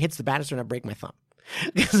thumb hits the banister, and I break my thumb.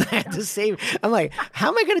 Because I had to save. I'm like, how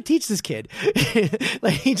am I going to teach this kid?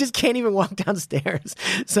 Like, he just can't even walk downstairs.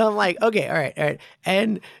 So I'm like, okay, all right.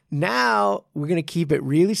 And now we're going to keep it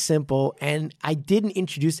really simple. And I didn't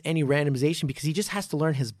introduce any randomization because he just has to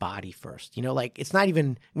learn his body first. Like,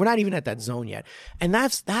 we're not even at that zone yet. And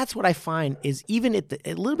that's what I find is even at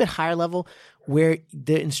a little bit higher level where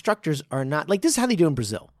the instructors are not, like, this is how they do in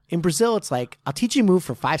Brazil. In Brazil, it's like, I'll teach you a move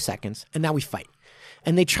for 5 seconds and now we fight.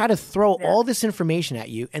 And they try to throw all this information at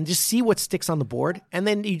you and just see what sticks on the board. And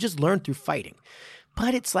then you just learn through fighting.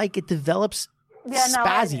 But it's like it develops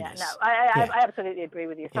spazziness. I absolutely agree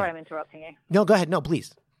with you. Sorry, I'm interrupting you. No, go ahead. No,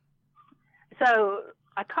 please. So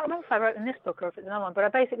I can't remember if I wrote in this book or if it's another one, but I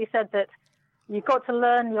basically said that you've got to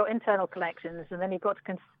learn your internal connections, and then you've got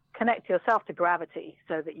to connect yourself to gravity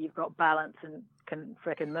so that you've got balance and can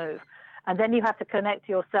frickin' move. And then you have to connect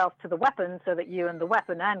yourself to the weapon so that you and the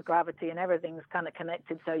weapon and gravity and everything's kind of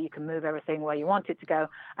connected so you can move everything where you want it to go.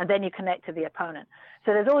 And then you connect to the opponent.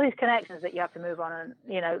 So there's all these connections that you have to move on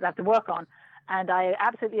and, have to work on. And I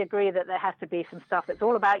absolutely agree that there has to be some stuff that's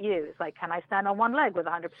all about you. It's like, can I stand on one leg with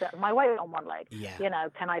 100% of my weight on one leg? Yeah.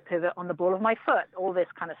 Can I pivot on the ball of my foot? All this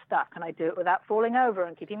kind of stuff. Can I do it without falling over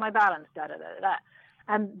and keeping my balance?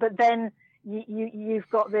 But then you've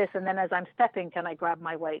got this, and then as I'm stepping, can I grab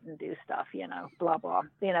my weight and do stuff, blah, blah.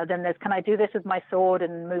 Then there's, can I do this with my sword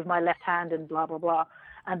and move my left hand and blah, blah, blah.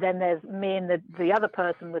 And then there's me and the other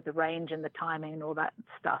person with the range and the timing and all that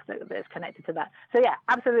stuff that's connected to that. So, yeah,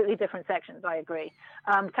 absolutely different sections. I agree.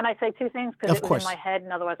 Can I say 2 things? Because it was in my head,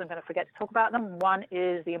 and otherwise I'm going to forget to talk about them. One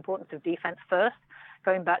is the importance of defense first,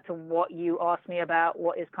 going back to what you asked me about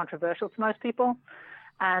what is controversial to most people.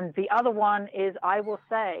 And the other one is, I will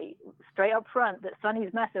say straight up front that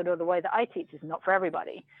Sonny's method, or the way that I teach, is not for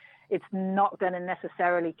everybody. It's not going to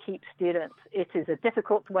necessarily keep students. It is a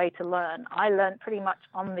difficult way to learn. I learned pretty much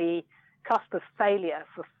on the cusp of failure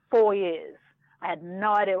for 4 years. I had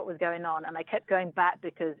no idea what was going on, and I kept going back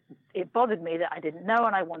because it bothered me that I didn't know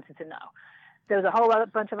and I wanted to know. There was a whole other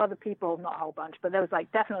bunch of other people, not a whole bunch, but there was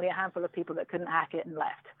definitely a handful of people that couldn't hack it and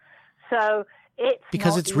left. So it's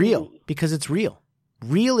because it's real. Because it's real.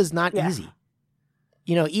 Real is not easy.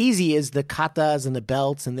 Easy is the katas and the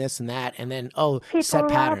belts and this and that, and then, people set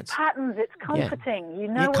patterns. Love patterns. It's comforting. You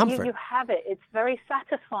know, you have it. It's very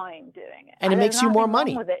satisfying doing it. And it makes you more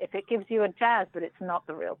money. With it if it gives you a jazz, but it's not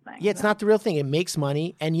the real thing. Yeah, it's not the real thing. It makes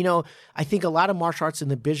money. And, I think a lot of martial arts in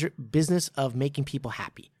the business of making people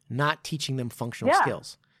happy, not teaching them functional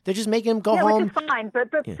skills. They're just making them go home. Which is fine, but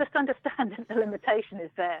just understand that the limitation is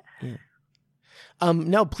there. Yeah.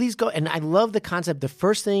 No, please go. And I love the concept.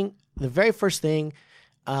 The very first thing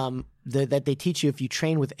that they teach you if you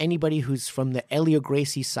train with anybody who's from the Elio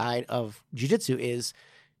Gracie side of jiu-jitsu is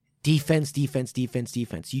defense, defense, defense,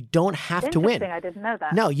 defense. You don't have to win. I didn't know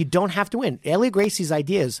that. No, you don't have to win. Elio Gracie's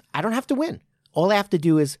idea is, I don't have to win. All I have to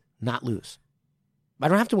do is not lose. I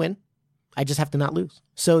don't have to win. I just have to not lose.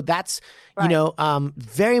 So that's,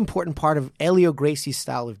 very important part of Elio Gracie's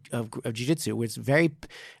style of jiu-jitsu, which is very,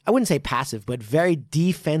 I wouldn't say passive, but very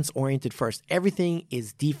defense-oriented first. Everything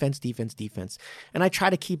is defense, defense, defense. And I try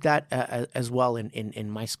to keep that as well in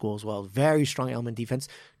my school as well. Very strong element defense.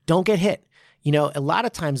 Don't get hit. A lot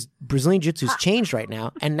of times Brazilian jiu-jitsu's changed right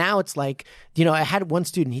now. And now it's like, I had one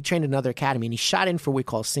student, he trained in another academy, and he shot in for what we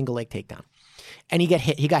call a single leg takedown. And he got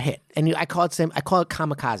hit. And I call it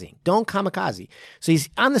kamikaze. Don't kamikaze. So he's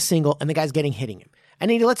on the single and the guy's hitting him. And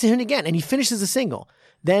then he lets him hit again and he finishes the single.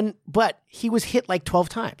 But he was hit 12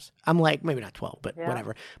 times. I'm like, maybe not 12, but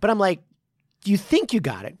whatever. But I'm like, you think you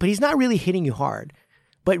got it, but he's not really hitting you hard.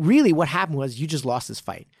 But really what happened was you just lost this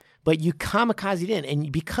fight. But you kamikazed in.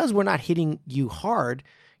 And because we're not hitting you hard,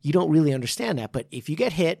 you don't really understand that. But if you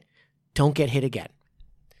get hit, don't get hit again.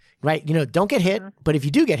 right? Don't get hit, but if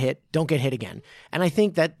you do get hit, don't get hit again. And I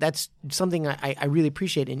think that's something I really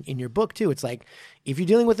appreciate in your book too. It's like, if you're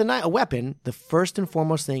dealing with a weapon, the first and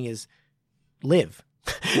foremost thing is live.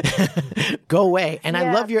 Go away. And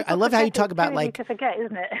I love how you talk about like, to forget,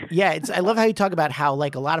 isn't it? Yeah, I love how you talk about how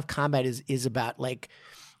like a lot of combat is about like,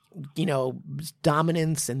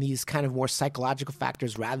 dominance and these kind of more psychological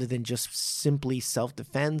factors rather than just simply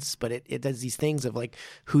self-defense. But it does these things of like,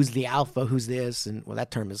 who's the alpha, who's this, and well,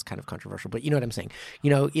 that term is kind of controversial, but you know what I'm saying.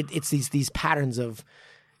 It's these patterns of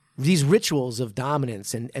these rituals of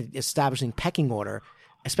dominance and establishing pecking order,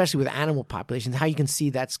 especially with animal populations, how you can see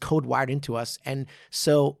that's code wired into us. And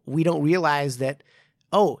so we don't realize that,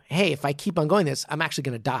 oh, hey, if I keep on going this, I'm actually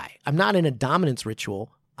going to die. I'm not in a dominance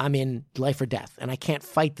ritual. I'm in life or death, and I can't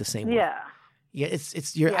fight the same way. Yeah.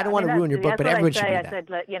 I don't want to ruin your book, but everyone should read that.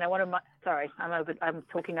 I said, one of my. Sorry, I'm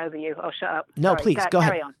talking over you. I'll shut up. No, sorry, please go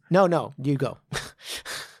ahead. Carry on. No, you go.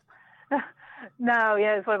 No,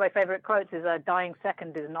 it's one of my favorite quotes is dying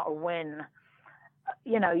second is not a win.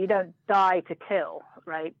 You don't die to kill,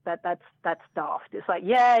 right? That's daft. It's like,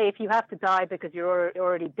 if you have to die because you're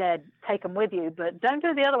already dead, take them with you, but don't do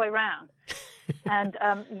it the other way around. And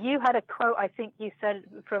you had a quote, I think you said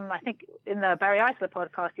in the Barry Eisler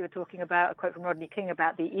podcast, you were talking about a quote from Rodney King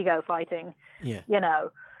about the ego fighting. Yeah.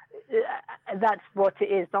 That's what it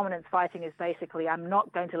is. Dominance fighting is basically, I'm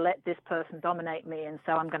not going to let this person dominate me, and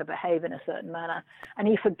so I'm going to behave in a certain manner. And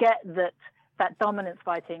you forget that dominance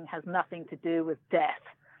fighting has nothing to do with death.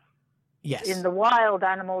 Yes. In the wild,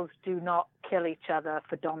 animals do not kill each other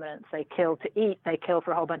for dominance. They kill to eat. They kill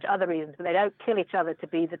for a whole bunch of other reasons, but they don't kill each other to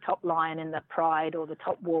be the top lion in the pride or the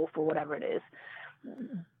top wolf or whatever it is.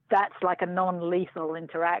 That's like a non-lethal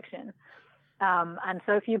interaction. And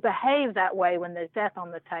so if you behave that way when there's death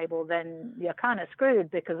on the table, then you're kind of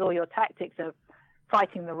screwed because all your tactics are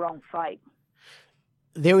fighting the wrong fight.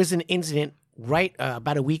 There was an incident right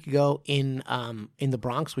about a week ago in the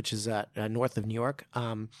Bronx, which is north of New York.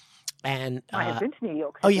 And I have been to New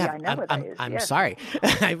York City. Oh yeah, I know where that is. I'm sorry.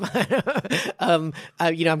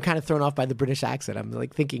 I'm kind of thrown off by the British accent. I'm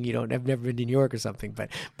like thinking I've never been to New York or something.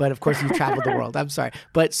 But of course you've traveled the world. I'm sorry.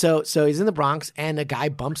 But so he's in the Bronx and a guy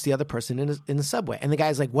bumps the other person in the subway, and the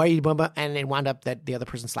guy's like, "Why are you bumping?" And it wound up that the other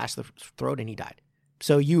person slashed the throat and he died.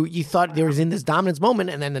 So you thought there was in this dominance moment,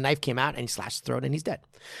 and then the knife came out and he slashed the throat and he's dead.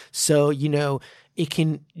 So it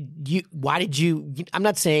can. Why did you? I'm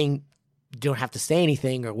not saying you don't have to say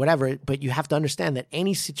anything or whatever, but you have to understand that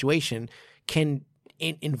any situation can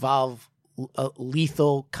involve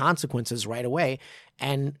lethal consequences right away.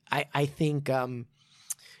 And I think,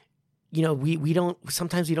 we don't,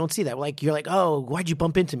 sometimes we don't see that. Like, you're like, oh, why'd you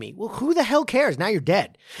bump into me? Well, who the hell cares? Now you're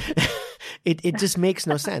dead. It just makes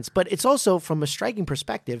no sense. But it's also from a striking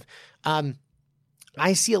perspective.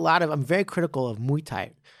 I see I'm very critical of Muay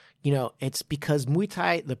Thai. It's because Muay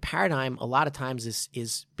Thai, the paradigm a lot of times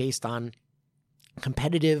is based on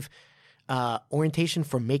competitive orientation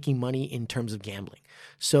for making money in terms of gambling.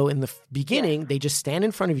 So in the beginning, they just stand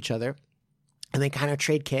in front of each other and they kind of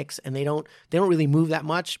trade kicks, and they don't really move that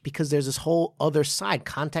much because there's this whole other side,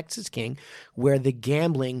 context is king, where the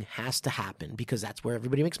gambling has to happen because that's where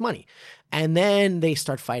everybody makes money. And then they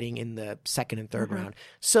start fighting in the second and third round.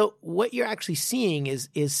 So what you're actually seeing is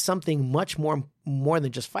something much more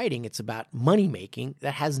than just fighting. It's about money making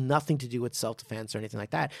that has nothing to do with self-defense or anything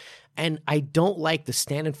like that. And I don't like to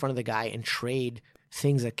stand in front of the guy and trade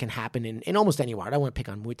things that can happen in almost any art. I don't want to pick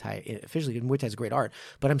on Muay Thai officially because Muay Thai is a great art,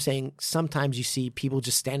 but I'm saying sometimes you see people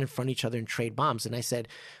just stand in front of each other and trade bombs. And I said,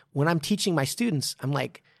 when I'm teaching my students, I'm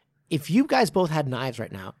like, if you guys both had knives right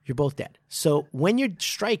now, you're both dead. So when you're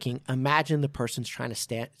striking, imagine the person's trying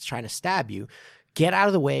to stab you. Get out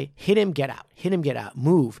of the way, hit him, get out, hit him, get out,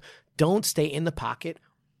 move. Don't stay in the pocket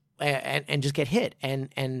and just get hit,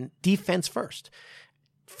 and defense first.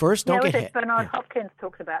 First, don't get hit. Bernard Hopkins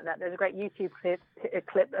talks about that. There's a great YouTube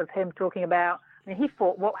clip of him talking about. He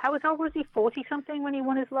fought. How old was he? 40-something when he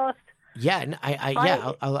won his last. Yeah, and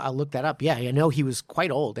I'll look that up. Yeah, I know he was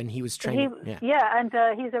quite old and he was training. And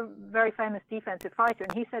he's a very famous defensive fighter.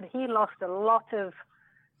 And he said he lost a lot of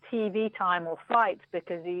TV time or fights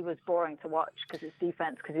because he was boring to watch because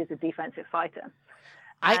he's a defensive fighter.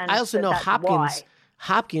 I also know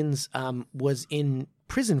Hopkins was in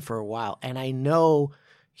prison for a while, and I know.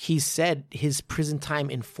 He said his prison time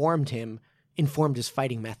informed his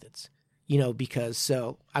fighting methods, because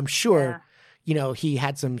so I'm sure, he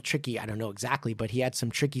had some tricky, I don't know exactly, but he had some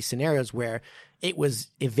tricky scenarios where it was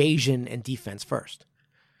evasion and defense first,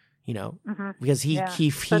 because he.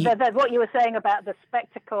 So that's what you were saying about the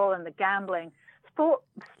spectacle and the gambling. Sport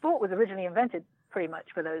was originally invented pretty much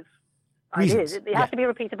for those reasons. ideas. It has to be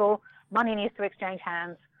repeatable. Money needs to exchange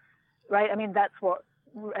hands. right? I mean, that's what,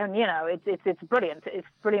 and it's brilliant. It's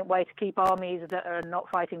a brilliant way to keep armies that are not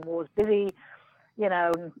fighting wars busy,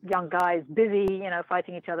 young guys busy,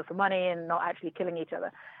 fighting each other for money and not actually killing each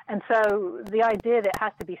other. And so the idea that it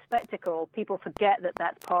has to be spectacle, people forget that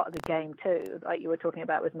that's part of the game too, like you were talking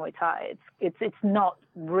about with Muay Thai. It's not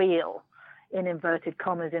real, in inverted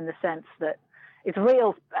commas, in the sense that it's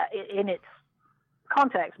real in its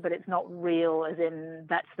context, but it's not real as in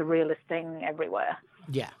that's the realest thing everywhere.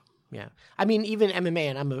 Yeah. Yeah. I mean, even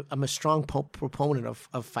MMA, and I'm a strong proponent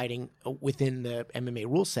of fighting within the MMA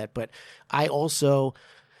rule set, but I also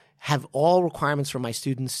have all requirements for my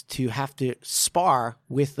students to have to spar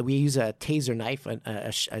with we use a taser knife.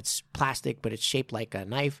 It's plastic, but it's shaped like a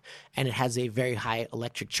knife, and it has a very high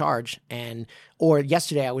electric charge. Or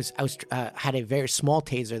yesterday, I was had a very small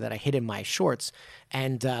taser that I hid in my shorts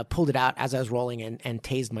and pulled it out as I was rolling and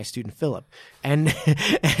tased my student Philip, and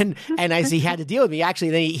as he had to deal with me,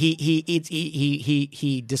 actually, then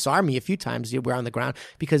he disarmed me a few times. We're on the ground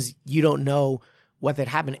because you don't know what that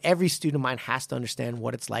happened. Every student of mine has to understand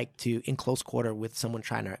what it's like to in close quarter with someone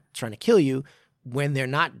trying to kill you when they're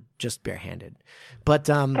not just barehanded. But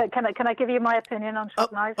can I give you my opinion on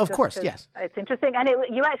shock knives? Of course, yes. It's interesting, and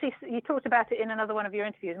you talked about it in another one of your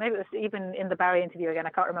interviews. Maybe it was even in the Barry interview again.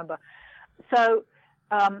 I can't remember. So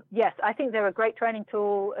yes, I think they're a great training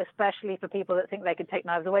tool, especially for people that think they could take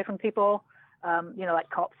knives away from people.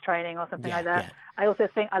 Like cops training or something like that. Yeah. I also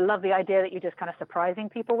think I love the idea that you're just kind of surprising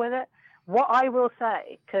people with it. What I will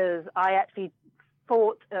say, because I actually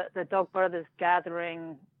fought at the Dog Brothers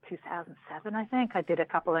Gathering 2007, I think. I did a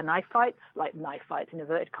couple of knife fights in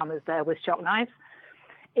inverted commas there with shock knives,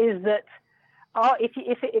 is that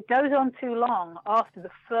if it goes on too long, after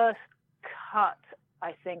the first cut,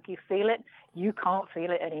 I think you feel it. You can't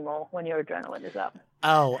feel it anymore when your adrenaline is up.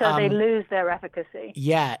 Oh, so they lose their efficacy.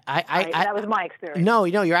 Yeah, that was my experience. No,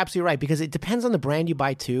 you're absolutely right, because it depends on the brand you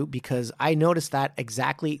buy too. Because I noticed that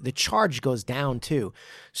exactly, the charge goes down too.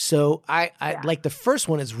 So I like the first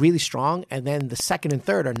one is really strong, and then the second and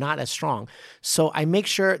third are not as strong. So I make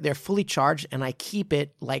sure they're fully charged, and I keep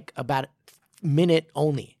it like about minute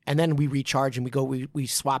only, and then we recharge and we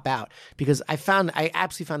swap out, because I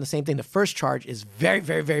absolutely found the same thing. The first charge is very,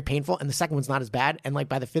 very, very painful, and the second one's not as bad, and like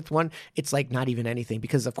by the fifth one it's like not even anything,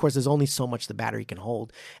 because of course there's only so much the battery can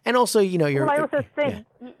hold. And also I also think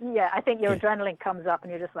I think your adrenaline comes up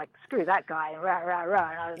and you're just like, screw that guy, and rah rah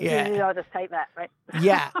rah, and I'll just take that, right?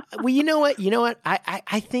 Yeah. Well, you know what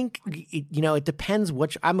I think it depends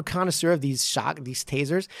I'm a connoisseur of these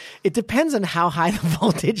tasers. It depends on how high the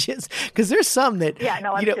voltage is, because there's some that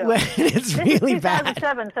it's really bad.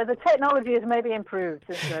 2007, so the technology has maybe improved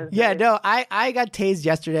since those days. No, I got tased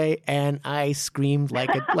yesterday and I screamed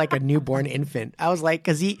like a newborn infant. I was like,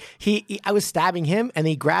 because I was stabbing him and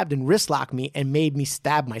he grabbed and wrist locked me and made me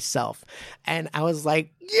stab myself, and I was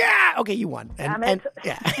like, yeah, okay, you won. And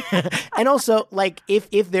yeah. And also, like, if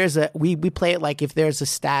there's we play it like if there's a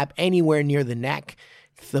stab anywhere near the neck,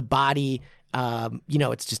 the body,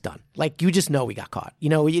 it's just done. Like, you just know we got caught.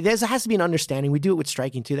 There has to be an understanding. We do it with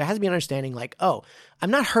striking too. There has to be an understanding, like, oh,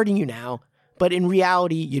 I'm not hurting you now, but in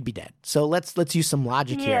reality, you'd be dead. So let's use some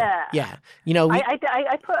logic here. Yeah.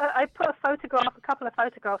 I put a couple of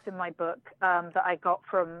photographs in my book that I got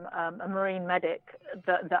from a Marine medic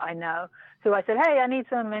that I know. So I said, hey, I need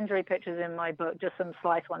some injury pictures in my book, just some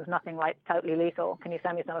slice ones, nothing like totally lethal. Can you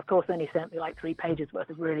send me some? Of course, then he sent me like 3 pages worth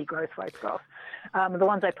of really gross photographs. The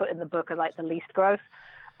ones I put in the book are like the least gross.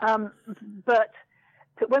 But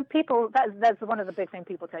when people, that's one of the big things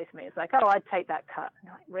people say to me. It's like, oh, I'd take that cut. And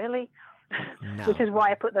I'm like, really? No. Which is why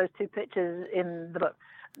I put those 2 pictures in the book.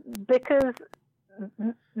 Because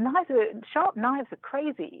sharp knives are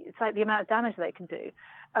crazy. It's like the amount of damage they can do.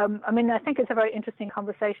 I think it's a very interesting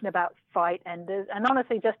conversation about fight enders. And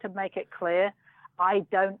honestly, just to make it clear, I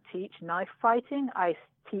don't teach knife fighting. I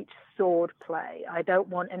teach sword play. I don't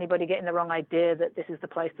want anybody getting the wrong idea that this is the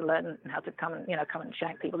place to learn how to come and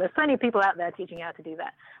shank people. There's plenty of people out there teaching how to do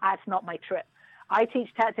that. That's not my trip. I teach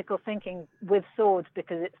tactical thinking with swords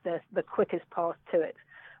because it's the quickest path to it.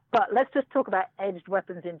 But let's just talk about edged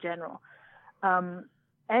weapons in general.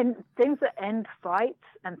 And things that end fights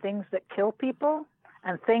and things that kill people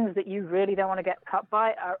and things that you really don't want to get cut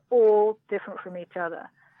by are all different from each other.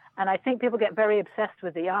 And I think people get very obsessed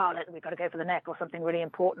with we've got to go for the neck or something really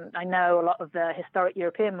important. I know a lot of the historic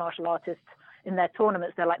European martial artists in their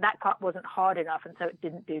tournaments, they're like, that cut wasn't hard enough, and so it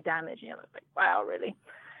didn't do damage. It's like, wow, really?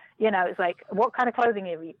 It's like, what kind of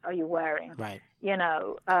clothing are you wearing? Right.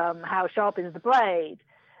 How sharp is the blade?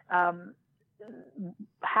 My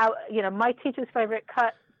teacher's favorite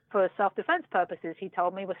cut for self-defense purposes, he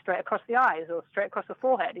told me, was straight across the eyes or straight across the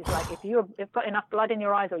forehead. He's like, if you've got enough blood in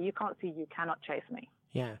your eyes or you can't see, you cannot chase me.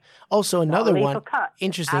 Yeah. Also, another one, cut.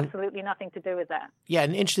 interesting. Absolutely nothing to do with that. Yeah,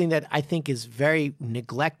 and interesting that I think is very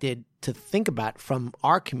neglected to think about from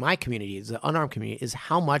my community, the unarmed community, is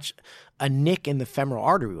how much a nick in the femoral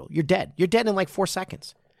artery will. You're dead. You're dead in like 4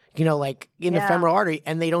 seconds. Like in the femoral artery,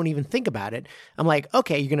 and they don't even think about it. I'm like,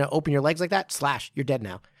 okay, you're going to open your legs like that? Slash, you're dead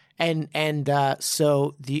now. And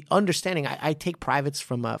so the understanding, I take privates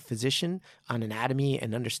from a physician on anatomy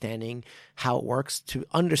and understanding how it works to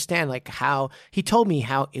understand like how he told me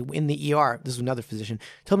how in the ER, this is another physician,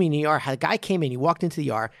 told me in the ER how a guy came in, he walked into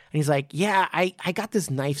the ER and he's like, yeah, I got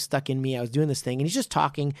this knife stuck in me. I was doing this thing and he's just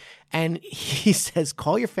talking and he says,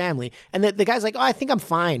 call your family. And the guy's like, oh, I think I'm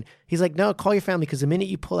fine. He's like, no, call your family because the minute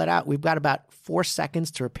you pull it out, we've got about 4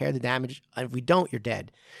 seconds to repair the damage. And if we don't, you're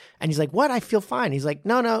dead. And he's like, what? I feel fine. He's like,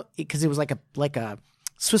 no, because it was like a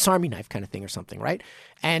Swiss Army knife kind of thing or something, right?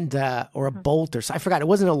 And or a bolt or I forgot. It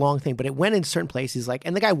wasn't a long thing, but it went in certain places. He's like,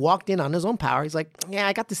 and the guy walked in on his own power. He's like, yeah,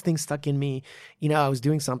 I got this thing stuck in me. I was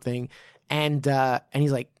doing something, and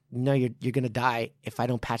he's like, no, you're gonna die if I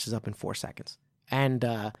don't patch this up in 4 seconds. And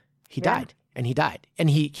he died. And he died. And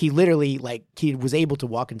he literally, like, he was able to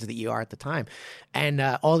walk into the ER at the time. And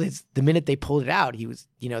the minute they pulled it out, he was,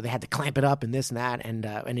 they had to clamp it up and this and that.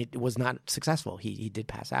 And it was not successful. He did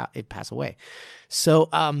pass away. So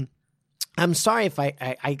I'm sorry if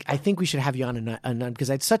I think we should have you on because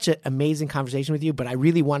I had such an amazing conversation with you, but I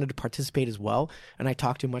really wanted to participate as well. And I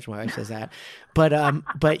talk too much. My wife says that.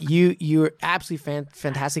 But you're absolutely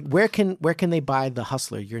fantastic. Where can they buy The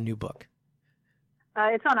Hustler, your new book?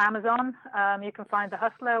 It's on Amazon. You can find The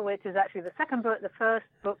Hustler, which is actually the second book. The first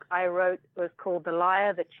book I wrote was called The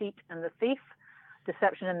Liar, the Cheat, and the Thief,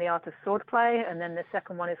 Deception and the Art of Swordplay. And then the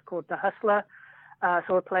second one is called The Hustler,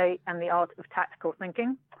 Swordplay and the Art of Tactical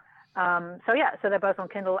Thinking. So they're both on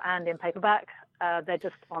Kindle and in paperback. They're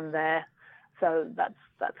just on there. So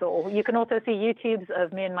that's all. You can also see YouTubes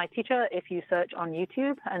of me and my teacher if you search on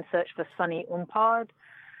YouTube and search for Sunny Umpard.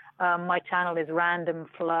 My channel is Random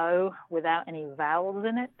Flow without any vowels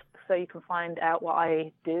in it, so you can find out what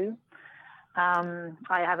I do. I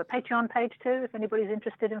have a Patreon page too, if anybody's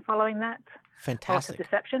interested in following that. Fantastic. Art of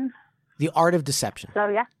Deception. The Art of Deception. So,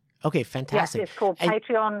 yeah. Okay, fantastic. Yes, it's called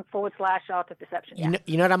Patreon/Art of Deception. Yeah.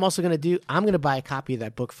 You know what I'm also going to do? I'm going to buy a copy of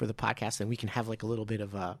that book for the podcast, and we can have like a little bit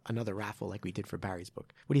of another raffle like we did for Barry's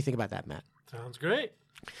book. What do you think about that, Matt? Sounds great.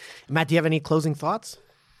 Matt, do you have any closing thoughts?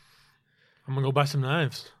 I'm going to go buy some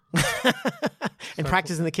knives. And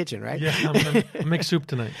practice in the kitchen, right? Yeah, I'm going to make soup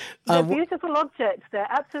tonight. They're beautiful objects. They're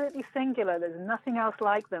absolutely singular. There's nothing else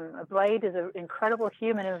like them. A blade is an incredible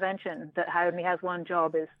human invention that only has one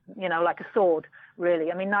job, is, like a sword,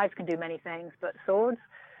 really. I mean, knives can do many things, but swords,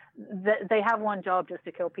 they have one job, just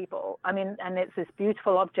to kill people. I mean, and it's this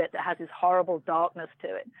beautiful object that has this horrible darkness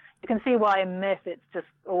to it. You can see why in myth it's just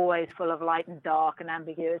always full of light and dark and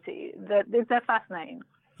ambiguity. They're fascinating.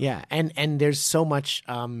 Yeah, and there's so much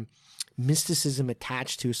mysticism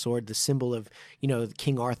attached to a sword. The symbol of,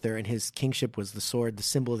 King Arthur and his kingship was the sword, the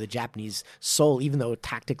symbol of the Japanese soul, even though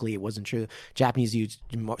tactically it wasn't true. Japanese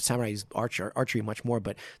samurai used archery much more,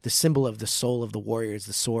 but the symbol of the soul of the warrior is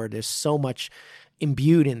the sword. There's so much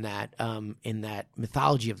imbued in that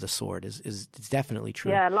mythology of the sword is definitely true.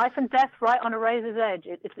 Yeah, life and death right on a razor's edge.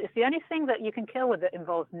 It's the only thing that you can kill with it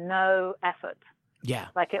involves no effort. Yeah.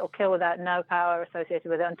 Like it'll kill without no power associated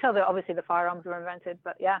with it until obviously the firearms were invented.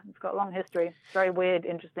 But yeah, it's got a long history. It's a very weird,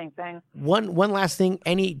 interesting thing. One last thing.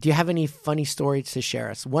 Do you have any funny stories to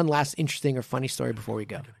share us? One last interesting or funny story before we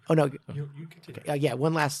go. Oh, no. You continue. Yeah,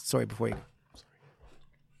 one last story before you go.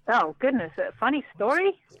 Oh, goodness. A funny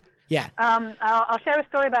story? Yeah. I'll share a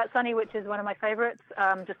story about Sonny, which is one of my favorites.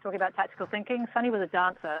 Just talking about tactical thinking. Sonny was a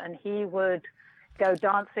dancer, and he would go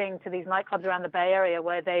dancing to these nightclubs around the Bay Area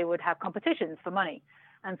where they would have competitions for money.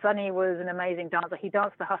 And Sonny was an amazing dancer. He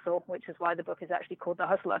danced the hustle, which is why the book is actually called The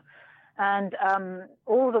Hustler. And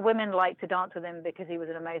all the women liked to dance with him because he was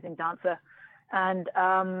an amazing dancer. And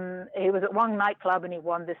he was at one nightclub and he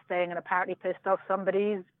won this thing and apparently pissed off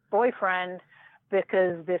somebody's boyfriend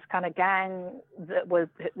because this kind of gang it was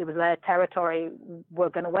their territory were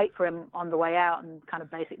going to wait for him on the way out and kind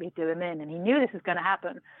of basically do him in. And he knew this was going to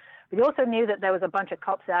happen. But he also knew that there was a bunch of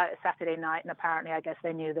cops out Saturday night, and apparently I guess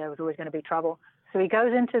they knew there was always going to be trouble. So he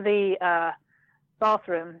goes into the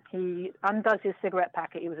bathroom. He undoes his cigarette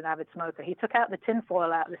packet. He was an avid smoker. He took out the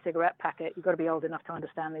tinfoil out of the cigarette packet. You've got to be old enough to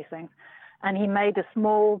understand these things. And he made a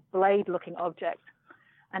small blade-looking object.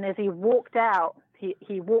 And as he walked out,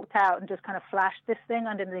 he walked out and just kind of flashed this thing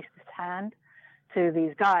underneath his hand to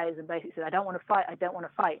these guys and basically said, I don't want to fight.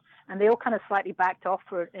 And they all kind of slightly backed off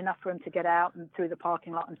enough for him to get out and through the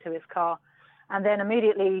parking lot and to his car. And then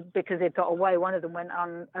immediately, because they'd got away, one of them went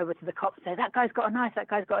on over to the cops and said, that guy's got a knife.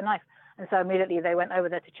 And so immediately they went over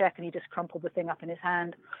there to check, and he just crumpled the thing up in his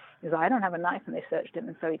hand. He was like, I don't have a knife. And they searched him,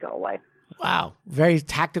 and so he got away. Wow. Very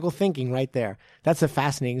tactical thinking right there. That's a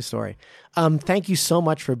fascinating story. Thank you so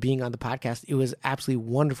much for being on the podcast. It was absolutely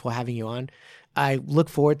wonderful having you on. I look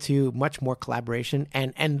forward to much more collaboration.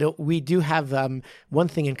 And we do have one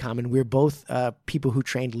thing in common. We're both people who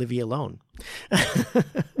trained Livy alone.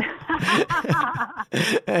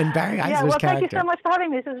 And Barry Eisler's character. Thank you so much for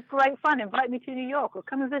having me. This was great fun. Invite me to New York or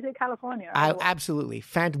come and visit California. Absolutely.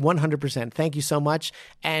 100%. Thank you so much.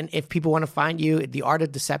 And if people want to find you, The Art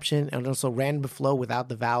of Deception and also Random Flow without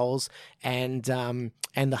the vowels and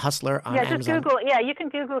The Hustler on Amazon. Just Google. Yeah, you can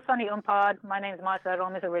Google Sonny Umpard. My name's Maija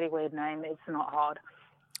Soderholm. It's a really weird name. It's not hard.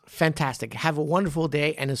 Fantastic. Have a wonderful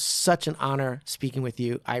day, and it's such an honor speaking with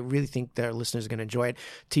you. I really think their listeners are going to enjoy it,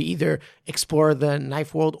 to either explore the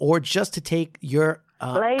knife world or just to take your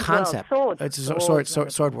concept.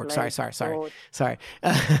 Sword work. Sorry.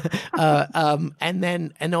 But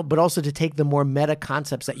also to take the more meta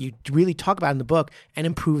concepts that you really talk about in the book and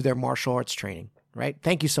improve their martial arts training. Right?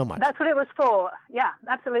 Thank you so much. That's what it was for. Yeah,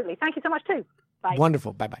 absolutely. Thank you so much too. Bye.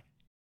 Wonderful. Bye-bye.